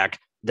Wilson is back,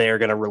 they are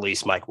going to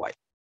release Mike White.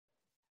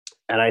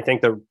 And I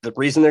think the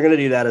reason they're going to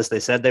do that is they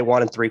said they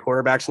wanted 3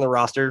 quarterbacks on the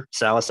roster.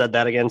 Saleh said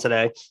that again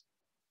today.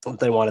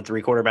 They wanted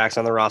 3 quarterbacks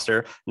on the roster,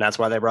 and that's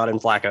why they brought in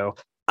Flacco.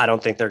 I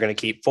don't think they're going to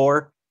keep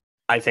 4.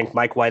 I think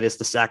Mike White is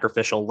the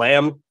sacrificial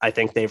lamb. I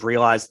think they've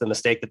realized the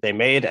mistake that they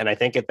made. And I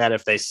think that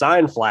if they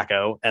signed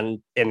Flacco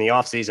and in the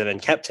offseason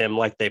and kept him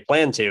like they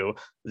planned to,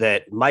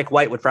 that Mike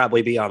White would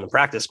probably be on the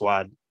practice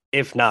squad,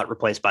 if not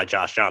replaced by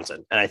Josh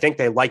Johnson. And I think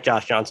they like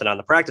Josh Johnson on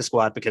the practice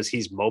squad because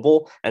he's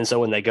mobile. And so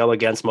when they go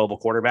against mobile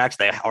quarterbacks,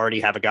 they already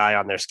have a guy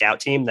on their scout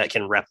team that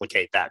can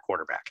replicate that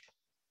quarterback.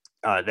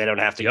 They don't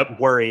have to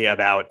worry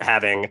about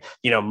having,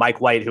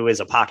 Mike White, who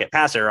is a pocket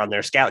passer, on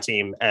their scout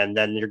team. And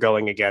then you're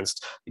going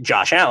against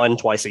Josh Allen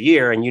twice a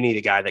year, and you need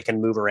a guy that can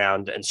move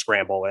around and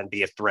scramble and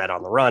be a threat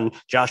on the run.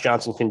 Josh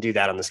Johnson can do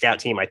that on the scout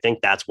team. I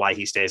think that's why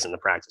he stays in the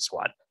practice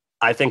squad.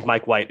 I think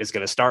Mike White is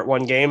going to start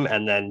one game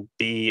and then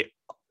be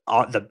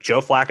the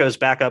Joe Flacco's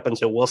backup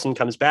until Wilson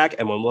comes back.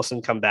 And when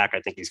Wilson comes back, I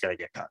think he's going to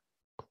get cut.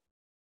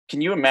 Can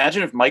you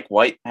imagine if Mike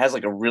White has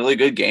like a really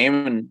good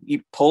game and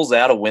he pulls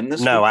out a win this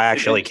week? No, I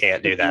actually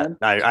can't do that.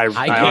 I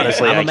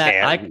honestly, I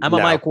can't. I'm a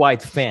Mike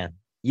White fan.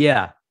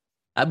 Yeah,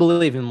 I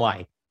believe in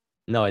White.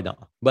 No, I don't.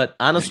 But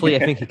honestly, I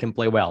think he can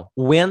play well.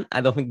 Win,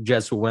 I don't think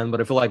Jets will win,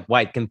 but I feel like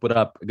White can put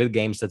up a good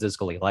game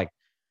statistically, like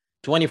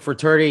 20 for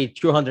 30,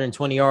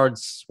 220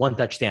 yards, 1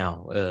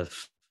 touchdown.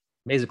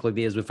 Basically,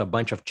 this with a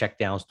bunch of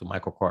checkdowns to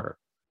Michael Carter.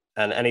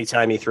 And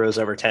anytime he throws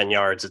over 10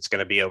 yards, it's going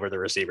to be over the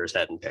receiver's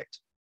head and picked.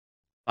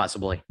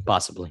 Possibly.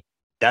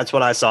 That's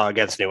what I saw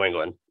against New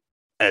England.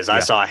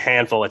 I saw a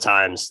handful of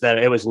times that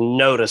it was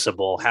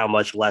noticeable how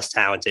much less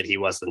talented he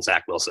was than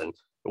Zach Wilson,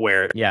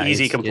 where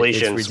easy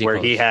completions where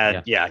he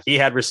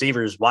had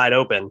receivers wide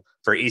open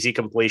for easy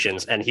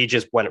completions, and he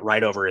just went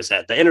right over his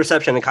head. The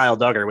interception to Kyle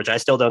Duggar, which I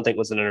still don't think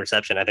was an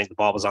interception. I think the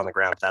ball was on the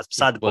ground. That's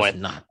beside the point.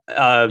 Not.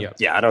 I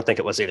don't think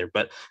it was either.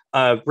 But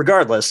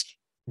regardless,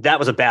 that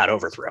was a bad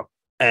overthrow.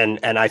 And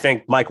I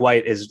think Mike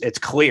White it's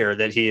clear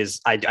that he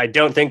is. I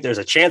don't think there's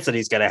a chance that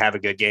he's going to have a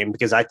good game,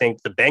 because I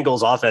think the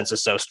Bengals offense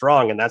is so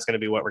strong, and that's going to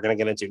be what we're going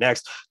to get into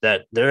next,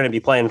 that they're going to be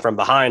playing from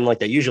behind like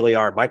they usually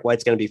are. Mike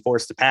White's going to be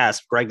forced to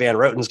pass. Greg Van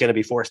Roten's going to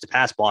be forced to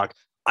pass block.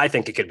 I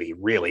think it could be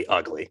really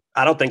ugly.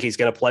 I don't think he's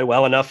going to play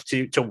well enough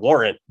to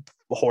warrant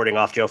hoarding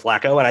off Joe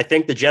Flacco. And I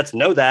think the Jets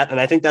know that. And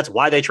I think that's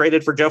why they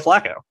traded for Joe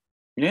Flacco.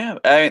 Yeah.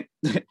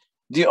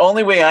 The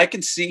only way I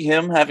can see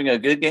him having a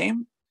good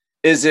game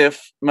is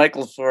if Mike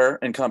LaFleur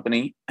and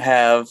company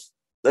have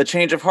a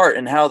change of heart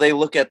in how they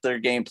look at their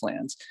game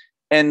plans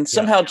and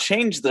somehow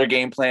change their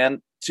game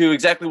plan to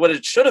exactly what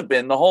it should have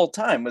been the whole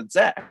time with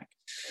Zach,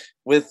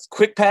 with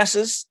quick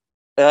passes,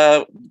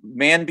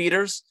 man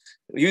beaters,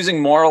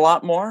 using a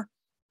lot more,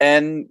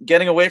 and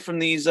getting away from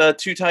these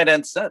 2 tight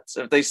end sets.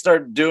 If they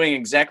start doing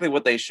exactly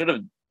what they should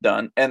have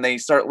done and they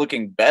start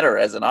looking better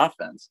as an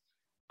offense,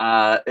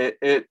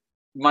 it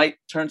might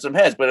turn some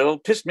heads, but it'll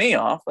piss me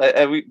off.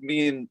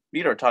 Me and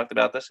Vitor talked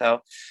about this,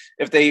 how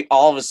if they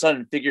all of a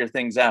sudden figure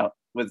things out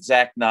with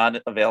Zach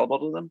not available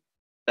to them,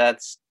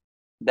 that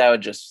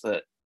would just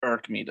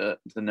irk me to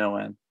no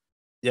end.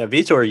 Yeah,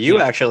 Vitor,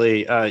 you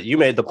actually you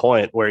made the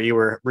point where you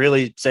were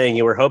really saying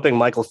you were hoping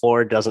Michael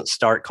Ford doesn't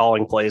start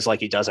calling plays like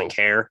he doesn't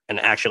care and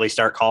actually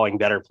start calling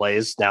better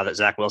plays now that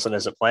Zach Wilson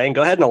isn't playing.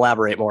 Go ahead and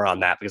elaborate more on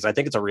that, because I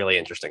think it's a really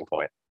interesting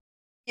point.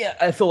 Yeah,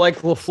 I feel like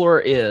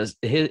LaFleur is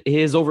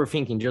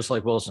overthinking, just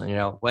like Wilson.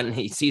 When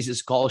he sees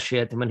his call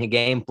shit and when he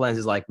game plans,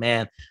 he's like,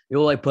 man,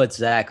 you'll like put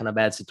Zach in a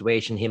bad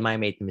situation. He might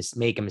make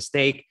a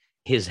mistake.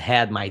 His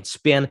head might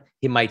spin.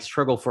 He might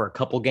struggle for a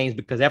couple games,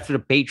 because after the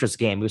Patriots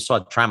game, we saw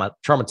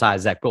traumatize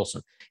Zach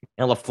Wilson,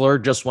 and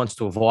LaFleur just wants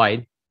to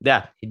avoid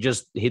that. He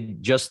just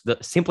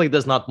simply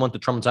does not want to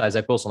traumatize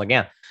Zach Wilson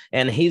again.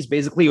 And he's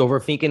basically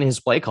overthinking his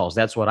play calls.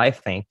 That's what I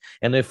think.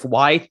 And if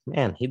White,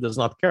 man, he does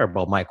not care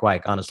about Mike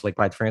White, honestly,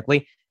 quite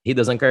frankly. He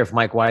doesn't care if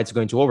Mike White's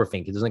going to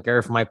overthink. He doesn't care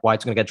if Mike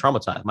White's going to get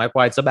traumatized. Mike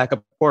White's a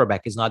backup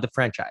quarterback. He's not the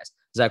franchise.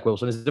 Zach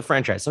Wilson is the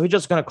franchise. So he's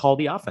just going to call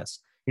the offense.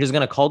 He's just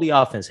going to call the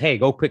offense. Hey,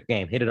 go quick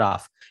game, hit it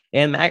off.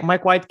 And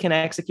Mike White can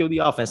execute the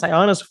offense. I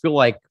honestly feel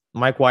like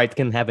Mike White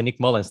can have a Nick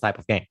Mullins type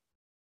of game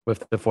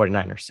with the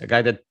 49ers, a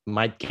guy that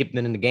might keep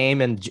them in the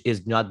game and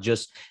is not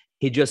just,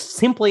 he just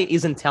simply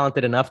isn't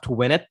talented enough to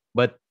win it,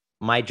 but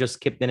might just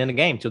keep them in the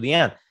game to the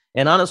end.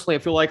 And honestly, I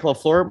feel like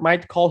LaFleur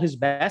might call his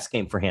best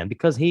game for him,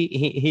 because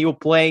he will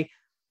play,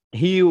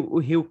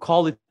 he'll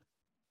call it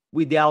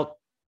without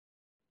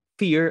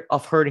fear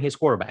of hurting his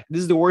quarterback.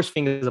 This is the worst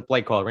thing as a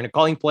play caller. When you're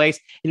calling plays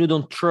and you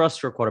don't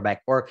trust your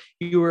quarterback, or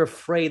you're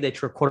afraid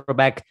that your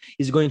quarterback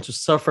is going to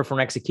suffer from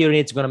executing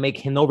it, it's going to make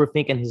him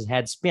overthink and his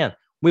head spin.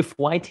 With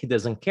White, he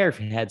doesn't care if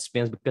his head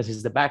spins, because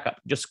he's the backup.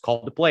 Just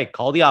call the play,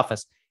 call the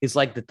offense. It's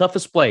like the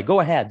toughest play. Go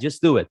ahead,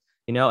 just do it.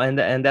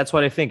 And that's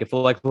what I think. I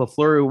feel like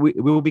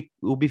LaFleur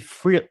will be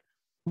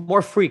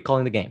more free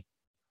calling the game.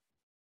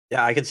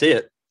 Yeah, I could see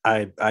it.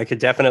 I could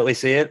definitely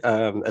see it,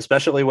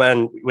 especially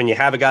when you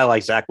have a guy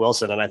like Zach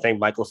Wilson, and I think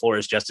Mike LaFleur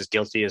is just as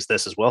guilty as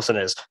Wilson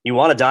is. You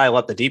want to dial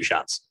up the deep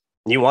shots.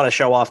 You want to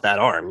show off that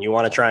arm. You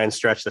want to try and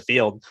stretch the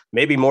field,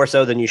 maybe more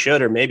so than you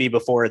should, or maybe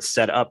before it's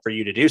set up for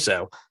you to do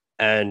so.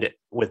 And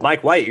with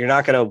Mike White, you're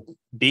not going to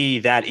be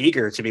that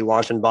eager to be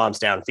launching bombs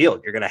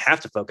downfield. You're going to have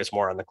to focus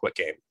more on the quick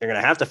game. You're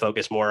going to have to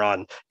focus more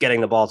on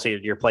getting the ball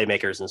to your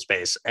playmakers in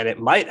space. And it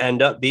might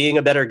end up being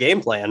a better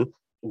game plan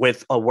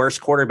with a worse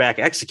quarterback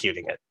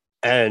executing it.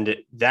 And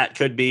that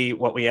could be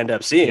what we end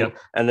up seeing. Yep.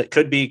 And it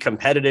could be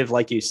competitive.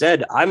 Like you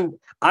said,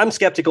 I'm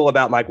skeptical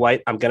about Mike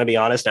White. I'm going to be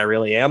honest. I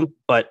really am.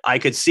 But I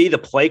could see the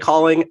play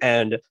calling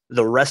and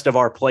the rest of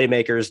our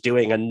playmakers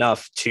doing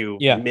enough to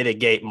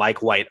mitigate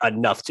Mike White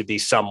enough to be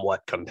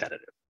somewhat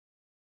competitive.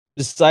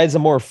 Besides a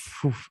more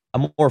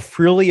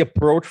freely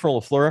approach from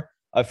LaFleur,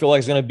 I feel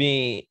like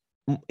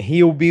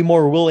he'll be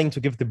more willing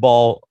to give the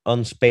ball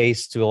on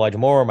space to Elijah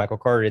Moore, Michael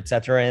Carter,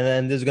 etc. And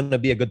then there's going to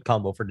be a good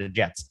combo for the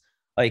Jets.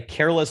 Like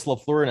careless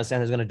LaFleur in a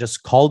sense is going to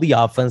just call the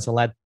offense and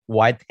let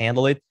White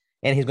handle it,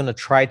 and he's going to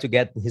try to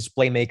get his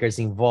playmakers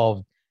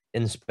involved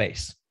in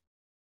space.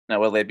 Now,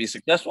 will they be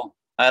successful?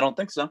 I don't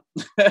think so.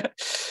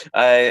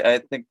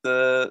 I think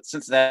the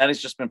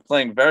Cincinnati's just been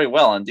playing very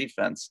well on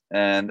defense,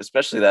 and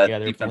especially that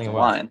defensive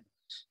line.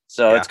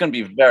 So it's going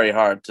to be very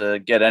hard to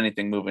get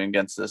anything moving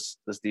against this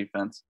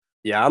defense.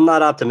 Yeah, I'm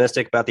not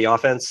optimistic about the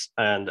offense,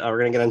 and we're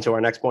going to get into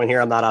our next point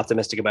here. I'm not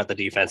optimistic about the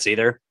defense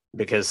either,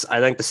 because I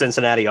think the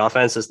Cincinnati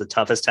offense is the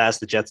toughest task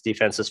the Jets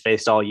defense has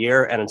faced all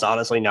year, and it's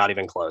honestly not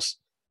even close.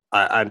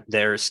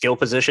 Their skill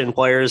position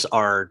players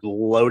are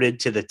loaded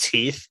to the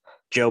teeth.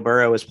 Joe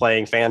Burrow is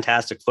playing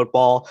fantastic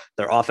football.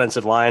 Their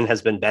offensive line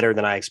has been better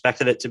than I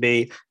expected it to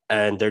be,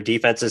 and their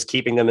defense is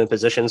keeping them in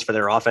positions for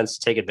their offense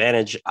to take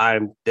advantage.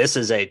 This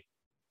is a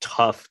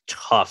tough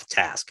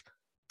task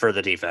for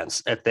the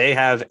defense. If they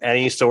have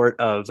any sort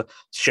of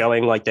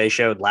showing like they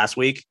showed last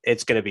week,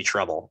 it's going to be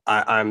trouble.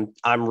 I'm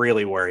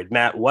really worried.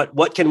 Matt,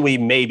 what can we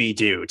maybe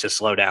do to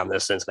slow down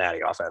this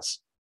Cincinnati offense?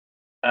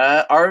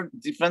 Our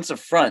defensive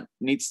front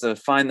needs to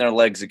find their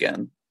legs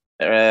again.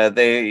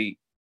 They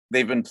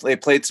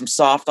played some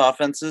soft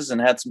offenses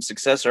and had some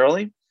success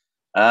early,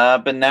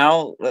 but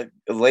now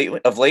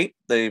of late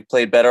they've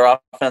played better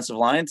offensive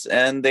lines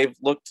and they've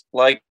looked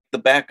like the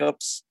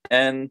backups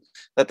and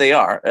that they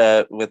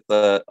are with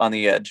on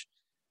the edge.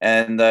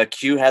 And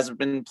Q hasn't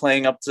been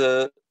playing up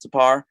to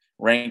par.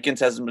 Rankins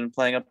hasn't been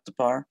playing up to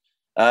par.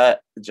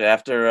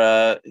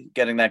 After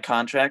getting that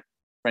contract,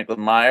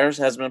 Franklin Myers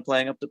hasn't been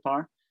playing up to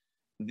par.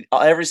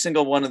 Every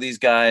single one of these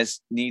guys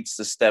needs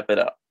to step it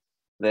up.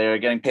 They're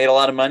getting paid a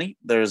lot of money.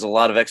 There's a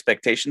lot of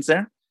expectations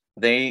there.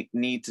 They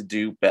need to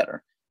do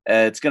better.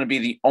 It's going to be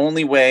the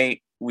only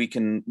way we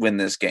can win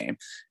this game.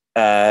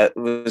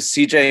 With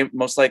CJ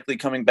most likely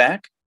coming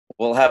back,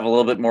 we'll have a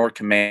little bit more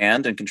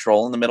command and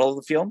control in the middle of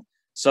the field.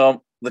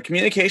 So the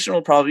communication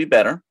will probably be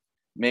better.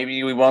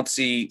 Maybe we won't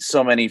see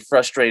so many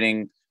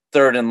frustrating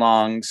third and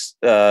longs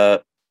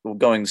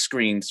going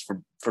screens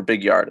for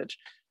big yardage.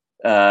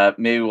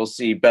 Maybe we'll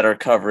see better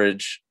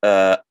coverage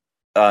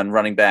on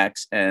running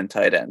backs and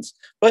tight ends,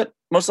 but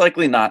most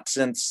likely not,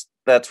 since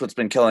that's what's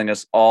been killing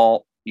us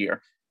all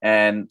year.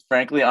 And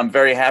frankly, I'm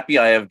very happy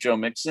I have Joe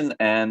Mixon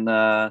and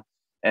CJ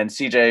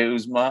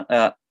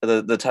Uzomah,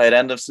 the tight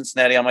end of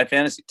Cincinnati, on my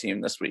fantasy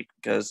team this week,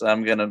 because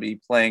I'm going to be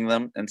playing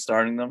them and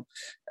starting them,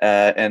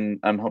 and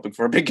I'm hoping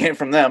for a big game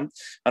from them.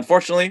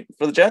 Unfortunately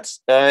for the Jets,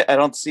 I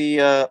don't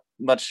see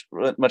much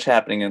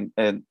happening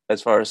in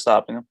as far as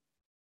stopping them.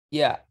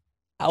 Yeah,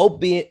 I'll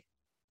be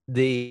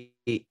the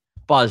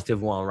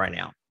positive one right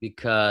now,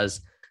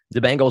 because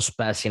the Bengals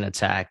passing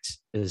attack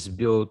is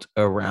built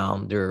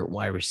around their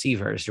wide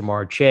receivers: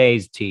 Ja'Marr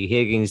Chase, T.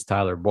 Higgins,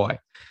 Tyler Boyd.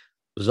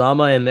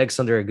 Uzomah and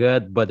Mixon are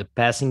good, but the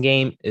passing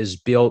game is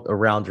built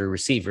around their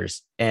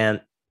receivers.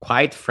 And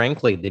quite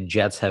frankly, the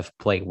Jets have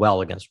played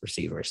well against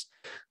receivers.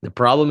 The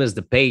problem is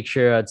the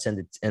Patriots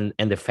and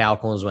the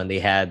Falcons, when they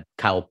had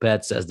Kyle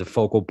Pitts as the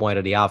focal point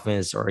of the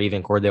offense, or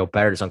even Cordell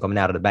Patterson coming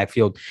out of the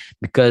backfield,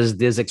 because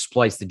this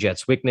exploits the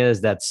Jets' weakness.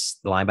 That's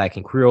the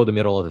linebacking crew, the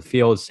middle of the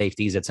field,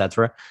 safeties,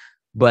 etc.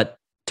 But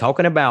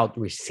talking about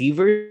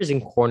receivers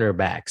and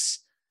cornerbacks,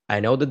 I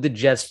know that the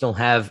Jets don't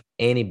have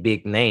any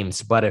big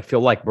names, but I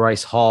feel like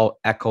Bryce Hall,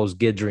 Echols,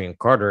 Guidry, and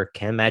Carter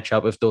can match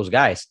up with those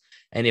guys.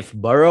 And if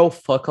Burrow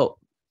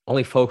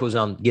only focus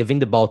on giving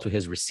the ball to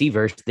his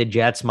receivers, the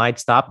Jets might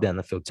stop them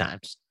a few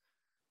times,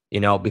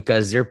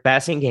 because their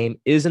passing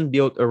game isn't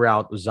built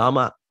around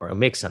Uzomah or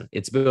Mixon.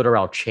 It's built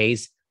around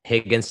Chase,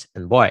 Higgins,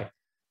 and Boyd.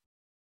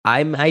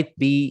 I might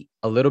be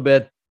a little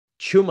bit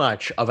too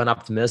much of an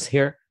optimist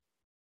here,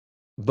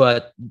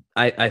 but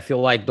I feel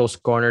like those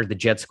corners, the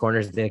Jets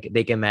corners,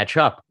 they can match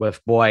up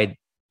with Boyd,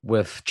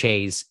 with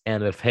Chase,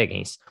 and with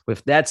Higgins.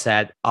 With that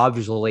said,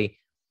 obviously,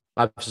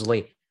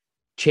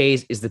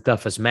 Chase is the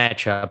toughest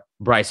matchup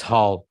Bryce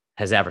Hall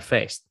has ever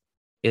faced.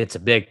 It's a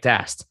big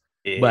test.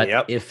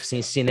 But if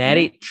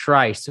Cincinnati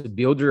tries to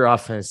build their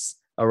offense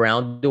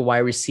around the wide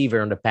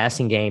receiver on the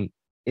passing game,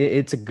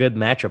 it's a good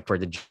matchup for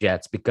the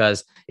Jets,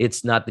 because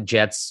it's not the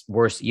Jets'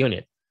 worst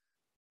unit.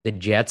 The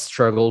Jets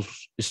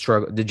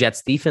The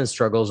Jets defense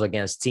struggles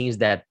against teams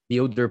that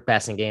build their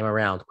passing game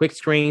around quick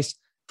screens,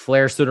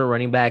 flares to the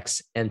running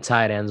backs, and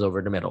tight ends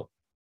over the middle.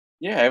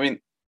 Yeah, I mean,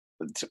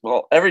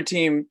 every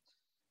team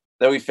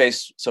that we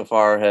faced so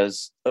far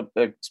has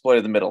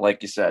exploited the middle,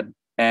 like you said,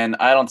 and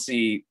I don't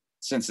see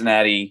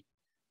Cincinnati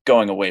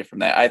going away from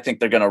that. I think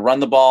they're going to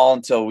run the ball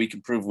until we can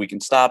prove we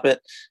can stop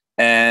it,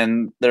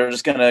 and they're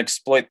just going to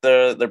exploit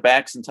their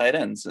backs and tight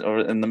ends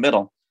or in the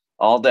middle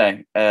all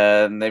day,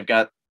 and they've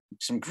got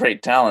some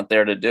great talent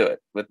there to do it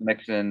with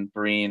Mixon,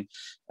 Vereen,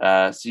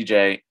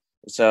 CJ.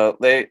 So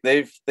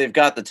they've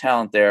got the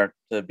talent there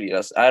to beat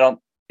us.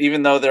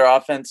 Even though their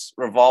offense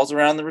revolves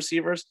around the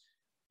receivers,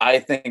 I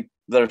think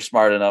they're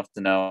smart enough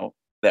to know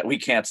that we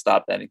can't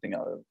stop anything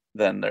other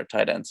than their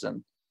tight ends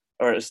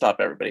or stop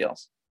everybody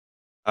else.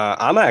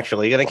 I'm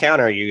actually going to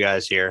counter you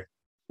guys here,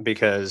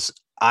 because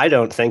I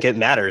don't think it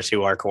matters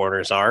who our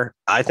corners are.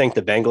 I think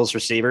the Bengals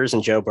receivers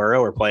and Joe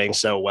Burrow are playing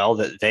so well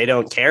that they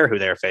don't care who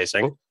they're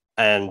facing,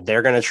 and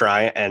they're going to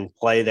try and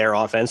play their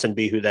offense and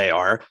be who they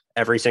are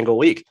every single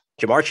week.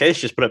 Ja'Marr Chase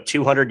just put up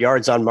 200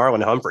 yards on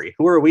Marlon Humphrey.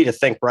 Who are we to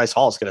think Bryce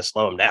Hall is going to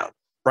slow him down?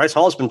 Bryce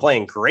Hall's been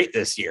playing great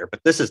this year,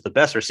 but this is the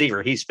best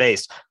receiver he's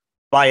faced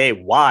by a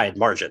wide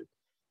margin.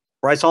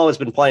 Bryce Hall has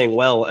been playing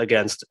well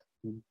against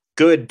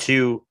good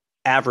to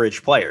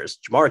average players.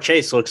 Ja'Marr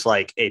Chase looks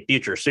like a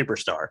future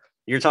superstar.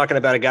 You're talking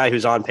about a guy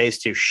who's on pace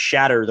to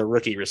shatter the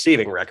rookie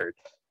receiving record.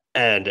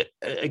 And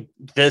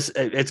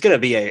it's going to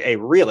be a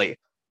really,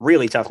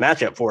 really tough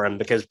matchup for him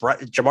because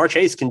Ja'Marr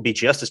Chase can be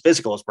just as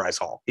physical as Bryce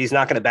Hall. He's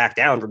not going to back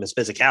down from his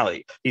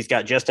physicality. He's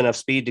got just enough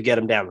speed to get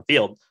him down the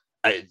field.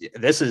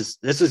 This is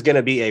going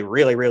to be a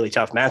really, really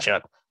tough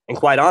matchup. And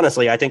quite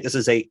honestly, I think this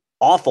is a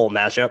awful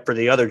matchup for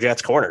the other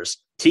Jets corners.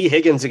 T.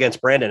 Higgins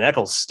against Brandon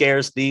Echols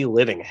scares the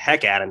living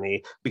heck out of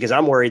me because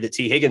I'm worried that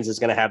T. Higgins is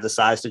going to have the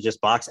size to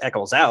just box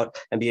Echols out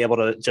and be able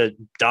to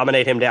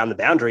dominate him down the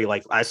boundary.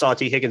 Like I saw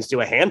T. Higgins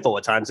do a handful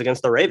of times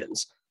against the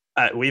Ravens.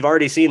 We've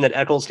already seen that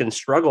Echols can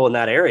struggle in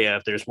that area.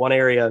 If there's one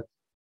area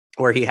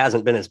where he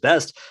hasn't been his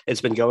best,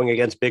 it's been going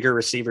against bigger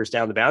receivers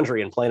down the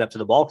boundary and playing up to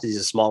the ball because he's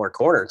a smaller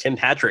corner. Tim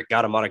Patrick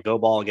got him on a go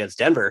ball against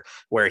Denver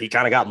where he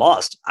kind of got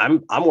lost.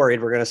 I'm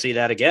worried we're going to see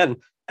that again.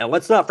 And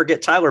let's not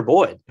forget Tyler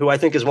Boyd, who I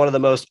think is one of the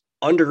most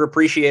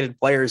underappreciated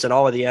players in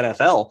all of the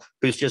NFL,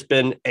 who's just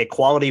been a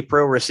quality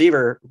pro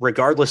receiver,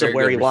 regardless of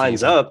where he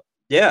lines up.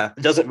 Yeah,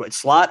 it doesn't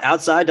slot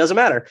outside, doesn't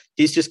matter.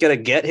 He's just going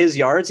to get his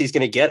yards. He's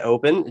going to get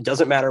open. It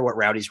doesn't matter what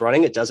route he's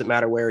running. It doesn't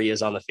matter where he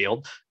is on the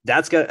field.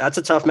 That's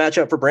a tough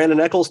matchup for Brandon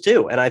Echols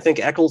too. And I think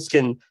Echols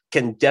can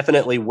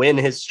definitely win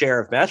his share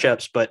of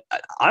matchups, but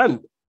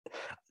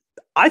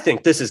I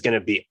think this is going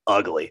to be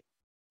ugly.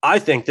 I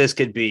think this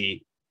could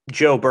be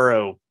Joe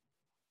Burrow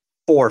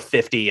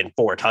 450 and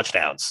 4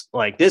 touchdowns.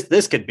 Like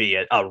this could be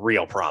a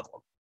real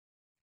problem.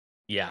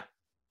 Yeah.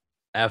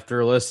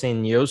 After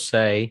listening you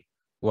say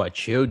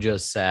what you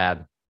just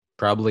said,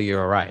 probably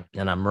you're right,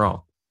 and I'm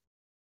wrong.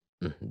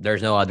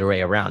 There's no other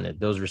way around it.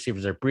 Those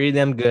receivers are pretty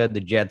damn good. The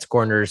Jets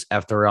corners,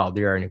 after all,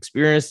 they are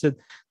inexperienced.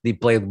 They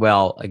played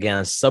well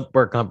against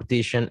subpar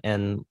competition,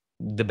 and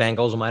the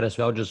Bengals might as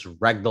well just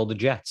ragdoll the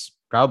Jets,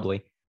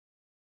 probably.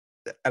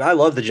 And I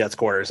love the Jets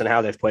corners and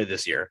how they've played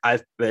this year.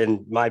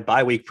 In my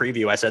bye week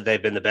preview, I said they've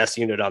been the best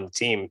unit on the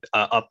team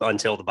up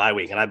until the bye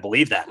week, and I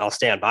believe that, and I'll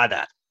stand by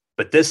that.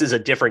 But this is a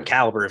different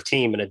caliber of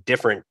team and a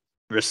different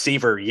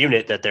receiver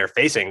unit that they're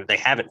facing that they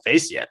haven't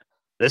faced yet.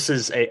 This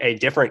is a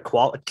different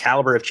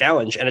caliber of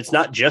challenge. And it's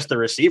not just the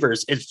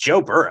receivers, it's Joe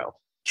Burrow.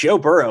 Joe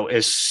Burrow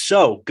is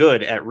so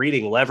good at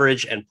reading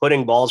leverage and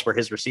putting balls where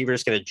his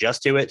receivers can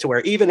adjust to it, to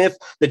where even if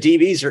the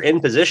DBs are in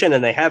position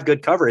and they have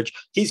good coverage,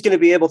 he's going to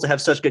be able to have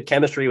such good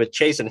chemistry with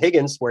Chase and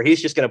Higgins, where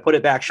he's just going to put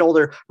it back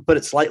shoulder, put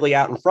it slightly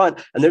out in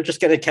front, and they're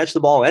just going to catch the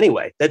ball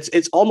anyway.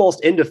 It's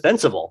almost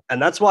indefensible. And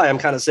that's why I'm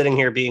kind of sitting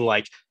here being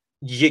like,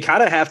 you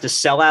kind of have to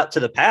sell out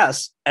to the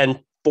pass and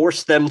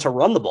force them to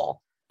run the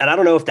ball. And I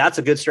don't know if that's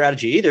a good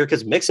strategy either,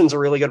 because Mixon's a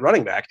really good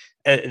running back.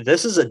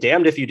 This is a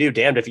damned if you do,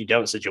 damned if you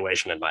don't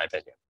situation, in my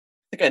opinion.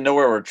 I think I know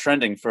where we're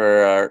trending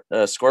for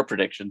our score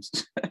predictions.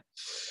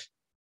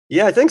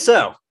 Yeah, I think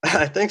so.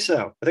 I think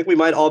we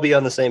might all be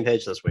on the same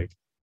page this week.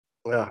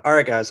 Yeah. All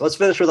right, guys, let's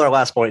finish with our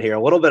last point here.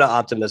 A little bit of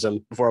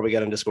optimism before we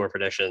get into score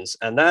predictions.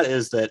 And that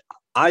is that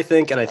I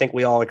think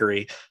we all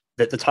agree,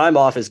 that the time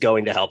off is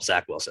going to help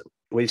Zach Wilson.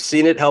 We've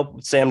seen it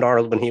help Sam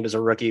Darnold when he was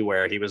a rookie,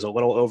 where he was a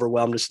little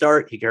overwhelmed to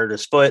start. He hurt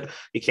his foot.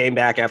 He came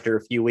back after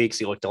a few weeks.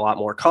 He looked a lot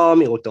more calm.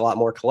 He looked a lot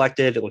more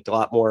collected. He looked a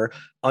lot more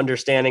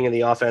understanding in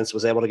the offense,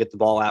 was able to get the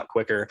ball out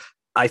quicker.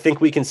 I think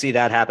we can see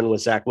that happen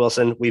with Zach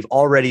Wilson. We've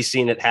already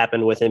seen it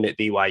happen with him at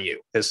BYU.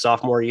 His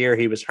sophomore year,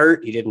 he was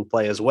hurt. He didn't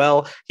play as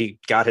well. He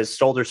got his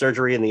shoulder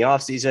surgery in the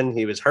offseason.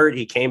 He was hurt.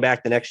 He came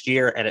back the next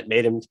year, and it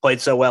made him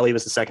played so well. He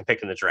was the second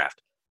pick in the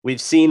draft. We've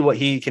seen what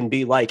he can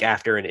be like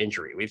after an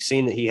injury. We've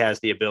seen that he has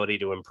the ability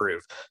to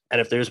improve.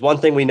 And if there's one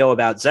thing we know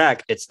about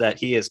Zach, it's that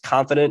he is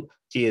confident,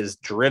 he is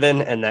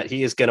driven, and that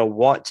he is going to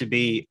want to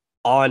be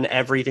on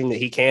everything that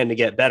he can to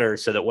get better,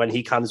 so that when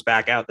he comes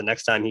back out the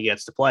next time he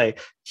gets to play,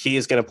 he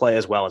is going to play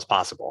as well as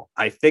possible.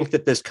 I think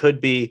that this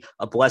could be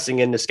a blessing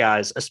in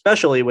disguise,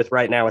 especially with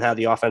right now with how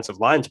the offensive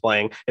line's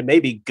playing. It may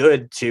be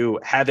good to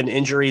have an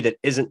injury that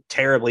isn't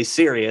terribly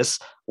serious,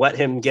 let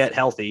him get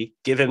healthy,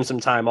 give him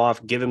some time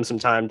off, give him some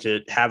time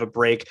to have a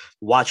break,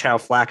 watch how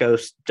Flacco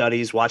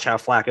studies, watch how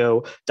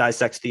Flacco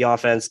dissects the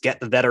offense, get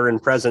the veteran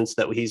presence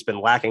that he's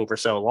been lacking for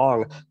so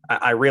long.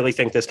 I really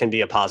think this can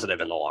be a positive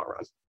in the long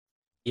run.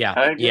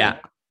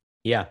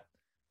 Yeah.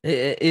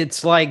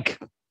 It's like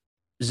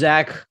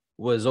Zach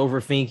was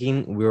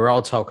overthinking. We were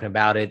all talking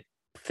about it.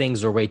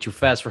 Things are way too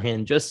fast for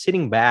him. Just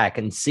sitting back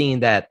and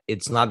seeing that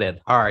it's not that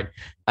hard.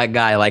 A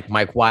guy like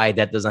Mike White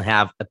that doesn't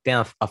have a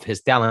tenth of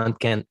his talent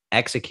can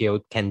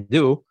execute, can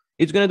do.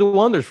 It's going to do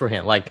wonders for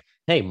him. Like,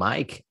 hey,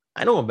 Mike,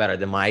 I know him better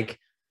than Mike.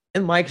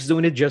 And Mike's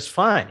doing it just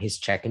fine. He's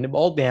checking the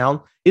ball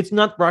down. It's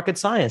not rocket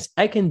science.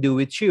 I can do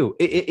it too.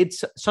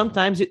 It's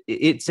sometimes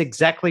it's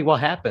exactly what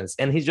happens.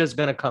 And he's just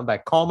going to come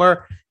back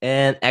calmer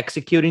and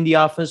executing the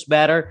offense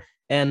better.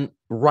 And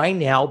right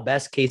now,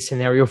 best case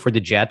scenario for the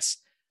Jets,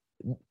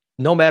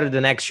 no matter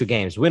the next 2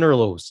 games, win or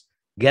lose,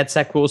 get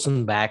Zach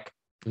Wilson back,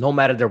 no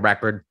matter the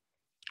record,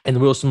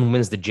 and Wilson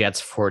wins the Jets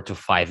 4 to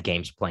 5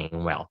 games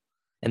playing well.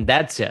 And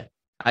that's it.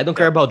 I don't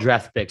care about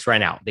draft picks right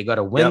now. They got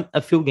to win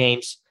a few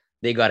games.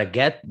 They got to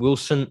get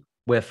Wilson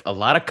with a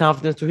lot of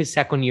confidence to his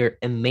second year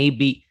and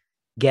maybe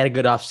get a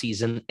good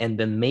offseason, and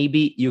then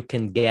maybe you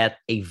can get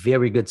a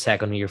very good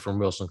second year from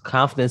Wilson.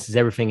 Confidence is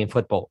everything in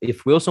football.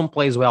 If Wilson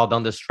plays well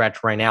down the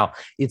stretch right now,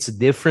 it's a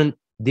different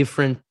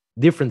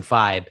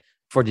vibe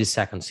for this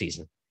second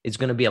season. It's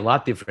going to be a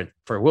lot different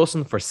for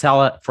Wilson, for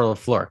Saleh, for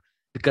LaFleur,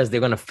 because they're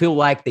going to feel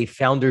like they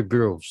found their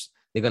grooves.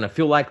 They're going to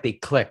feel like they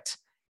clicked.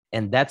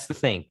 And that's the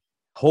thing.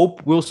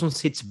 Hope Wilson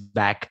sits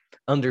back,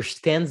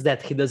 understands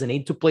that he doesn't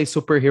need to play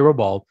superhero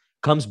ball,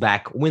 comes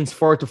back, wins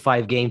 4 to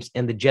 5 games,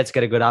 and the Jets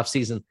get a good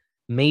offseason.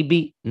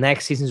 Maybe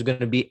next season is going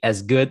to be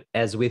as good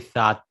as we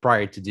thought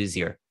prior to this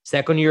year.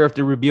 Second year of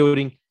the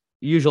rebuilding,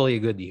 usually a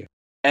good year.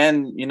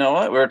 And you know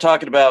what? We were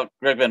talking about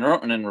Greg Van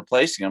Roten and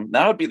replacing him.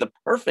 Now would be the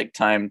perfect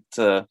time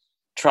to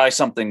try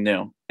something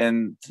new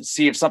and to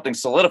see if something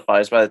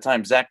solidifies by the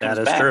time Zach comes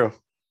back. That is true.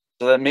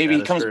 So that maybe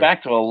he comes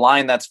back to a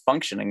line that's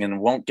functioning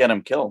and won't get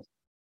him killed.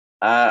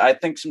 I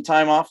think some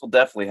time off will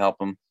definitely help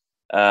him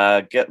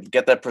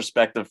get that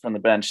perspective from the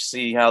bench,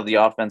 see how the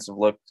offensive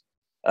looked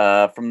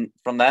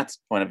from that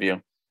point of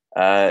view.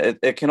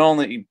 It can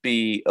only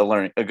be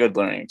a good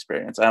learning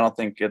experience. I don't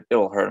think it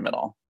will hurt him at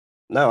all.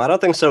 No, I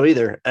don't think so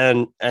either.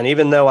 And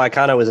even though I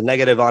kind of was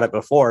negative on it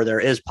before, there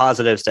is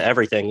positives to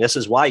everything. This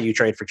is why you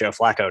trade for Joe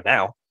Flacco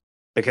now,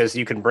 because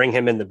you can bring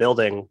him in the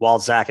building while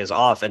Zach is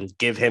off and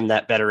give him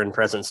that veteran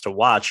presence to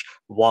watch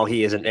while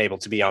he isn't able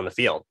to be on the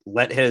field.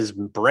 Let his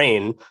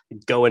brain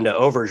go into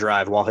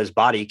overdrive while his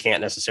body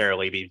can't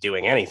necessarily be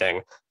doing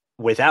anything.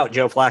 Without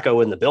Joe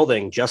Flacco in the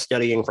building, just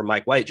studying from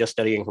Mike White, just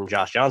studying from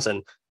Josh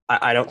Johnson,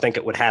 I don't think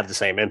it would have the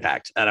same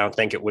impact. I don't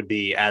think it would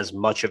be as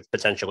much of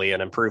potentially an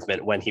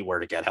improvement when he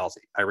were to get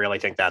healthy. I really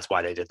think that's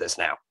why they did this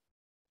now.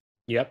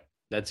 Yep,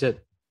 that's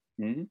it.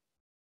 Mm-hmm.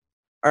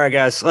 All right,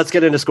 guys, let's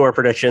get into score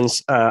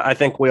predictions. I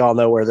think we all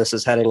know where this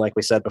is heading, like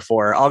we said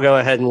before. I'll go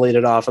ahead and lead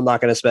it off. I'm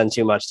not going to spend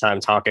too much time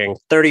talking.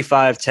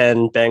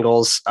 35-10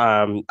 Bengals.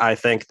 I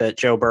think that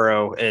Joe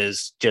Burrow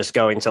is just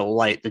going to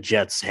light the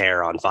Jets'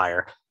 hair on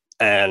fire.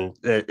 And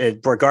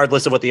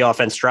regardless of what the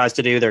offense tries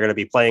to do, they're going to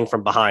be playing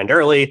from behind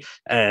early,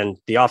 and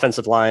the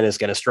offensive line is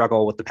going to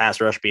struggle with the pass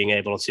rush being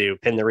able to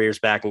pin the rears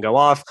back and go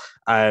off.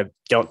 I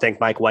don't think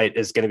Mike White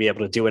is going to be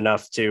able to do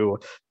enough to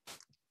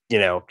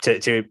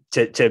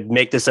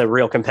make this a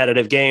real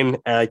competitive game.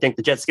 I think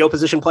the Jets skill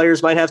position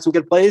players might have some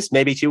good plays,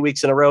 maybe 2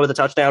 weeks in a row with a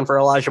touchdown for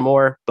Elijah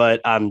Moore,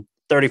 but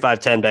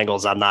 35-10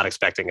 Bengals. I'm not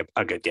expecting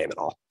a good game at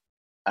all.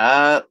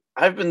 I've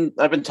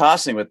been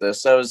tossing with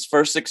this. I was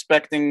first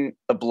expecting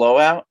a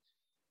blowout,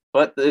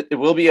 but it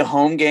will be a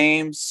home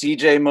game.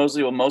 CJ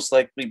Mosley will most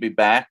likely be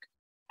back.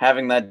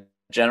 Having that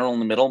general in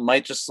the middle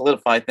might just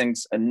solidify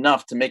things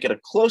enough to make it a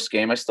close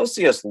game. I still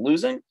see us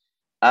losing,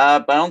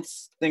 but I don't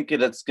think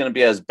it's going to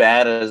be as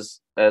bad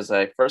as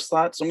I first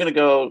thought. So I'm going to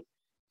go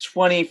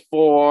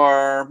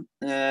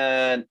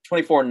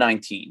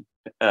 24-19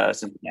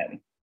 Cincinnati.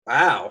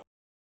 Wow.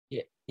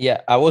 Yeah,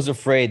 I was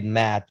afraid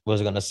Matt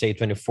was going to say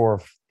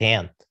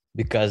 24-10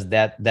 because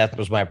that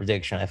was my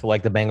prediction. I feel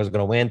like the Bengals are going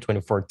to win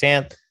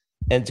 24-10.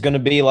 And it's going to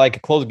be like a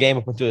close game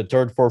up into the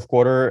third, fourth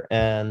quarter,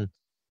 and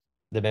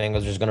the Bengals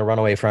are just going to run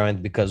away from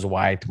it because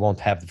White won't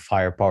have the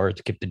firepower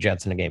to keep the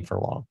Jets in the game for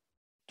long.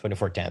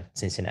 24-10,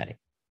 Cincinnati.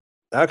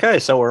 Okay,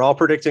 so we're all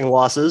predicting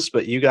losses,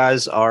 but you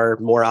guys are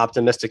more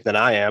optimistic than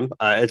I am.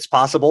 It's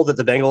possible that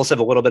the Bengals have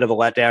a little bit of a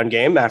letdown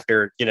game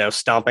after,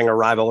 stomping a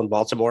rival in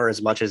Baltimore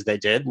as much as they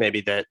did.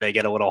 Maybe that they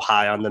get a little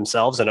high on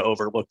themselves and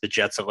overlook the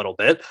Jets a little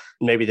bit.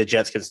 Maybe the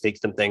Jets can sneak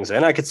some things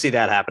in. I could see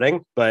that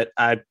happening, but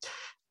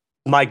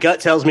my gut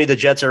tells me the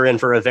Jets are in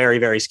for a very,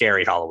 very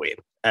scary Halloween.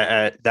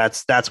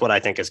 That's what I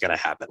think is going to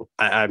happen.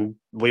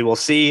 We will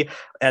see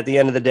at the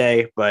end of the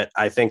day, but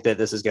I think that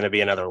this is going to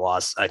be another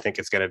loss. I think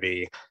it's going to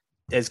be.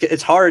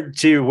 It's hard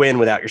to win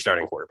without your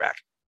starting quarterback.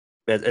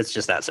 It's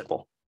just that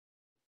simple.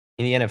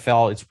 In the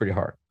NFL, it's pretty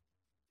hard.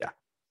 Yeah.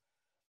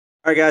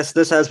 All right, guys.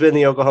 This has been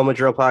the Oklahoma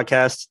Drill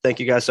Podcast. Thank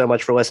you guys so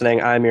much for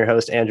listening. I'm your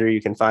host, Andrew.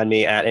 You can find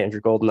me at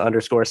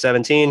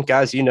AndrewGolden_17.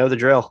 Guys, you know the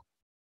drill.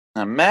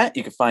 I'm Matt.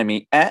 You can find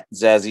me at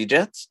Zazzy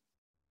Jets.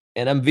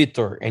 And I'm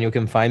Vitor, and you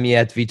can find me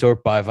at Vitor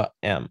Paiva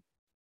M.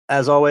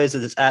 As always,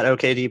 it's at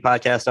OKD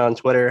Podcast on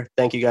Twitter.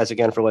 Thank you guys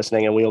again for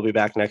listening, and we will be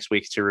back next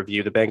week to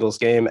review the Bengals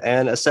game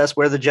and assess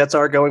where the Jets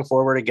are going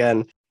forward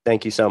again.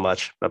 Thank you so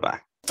much. Bye-bye.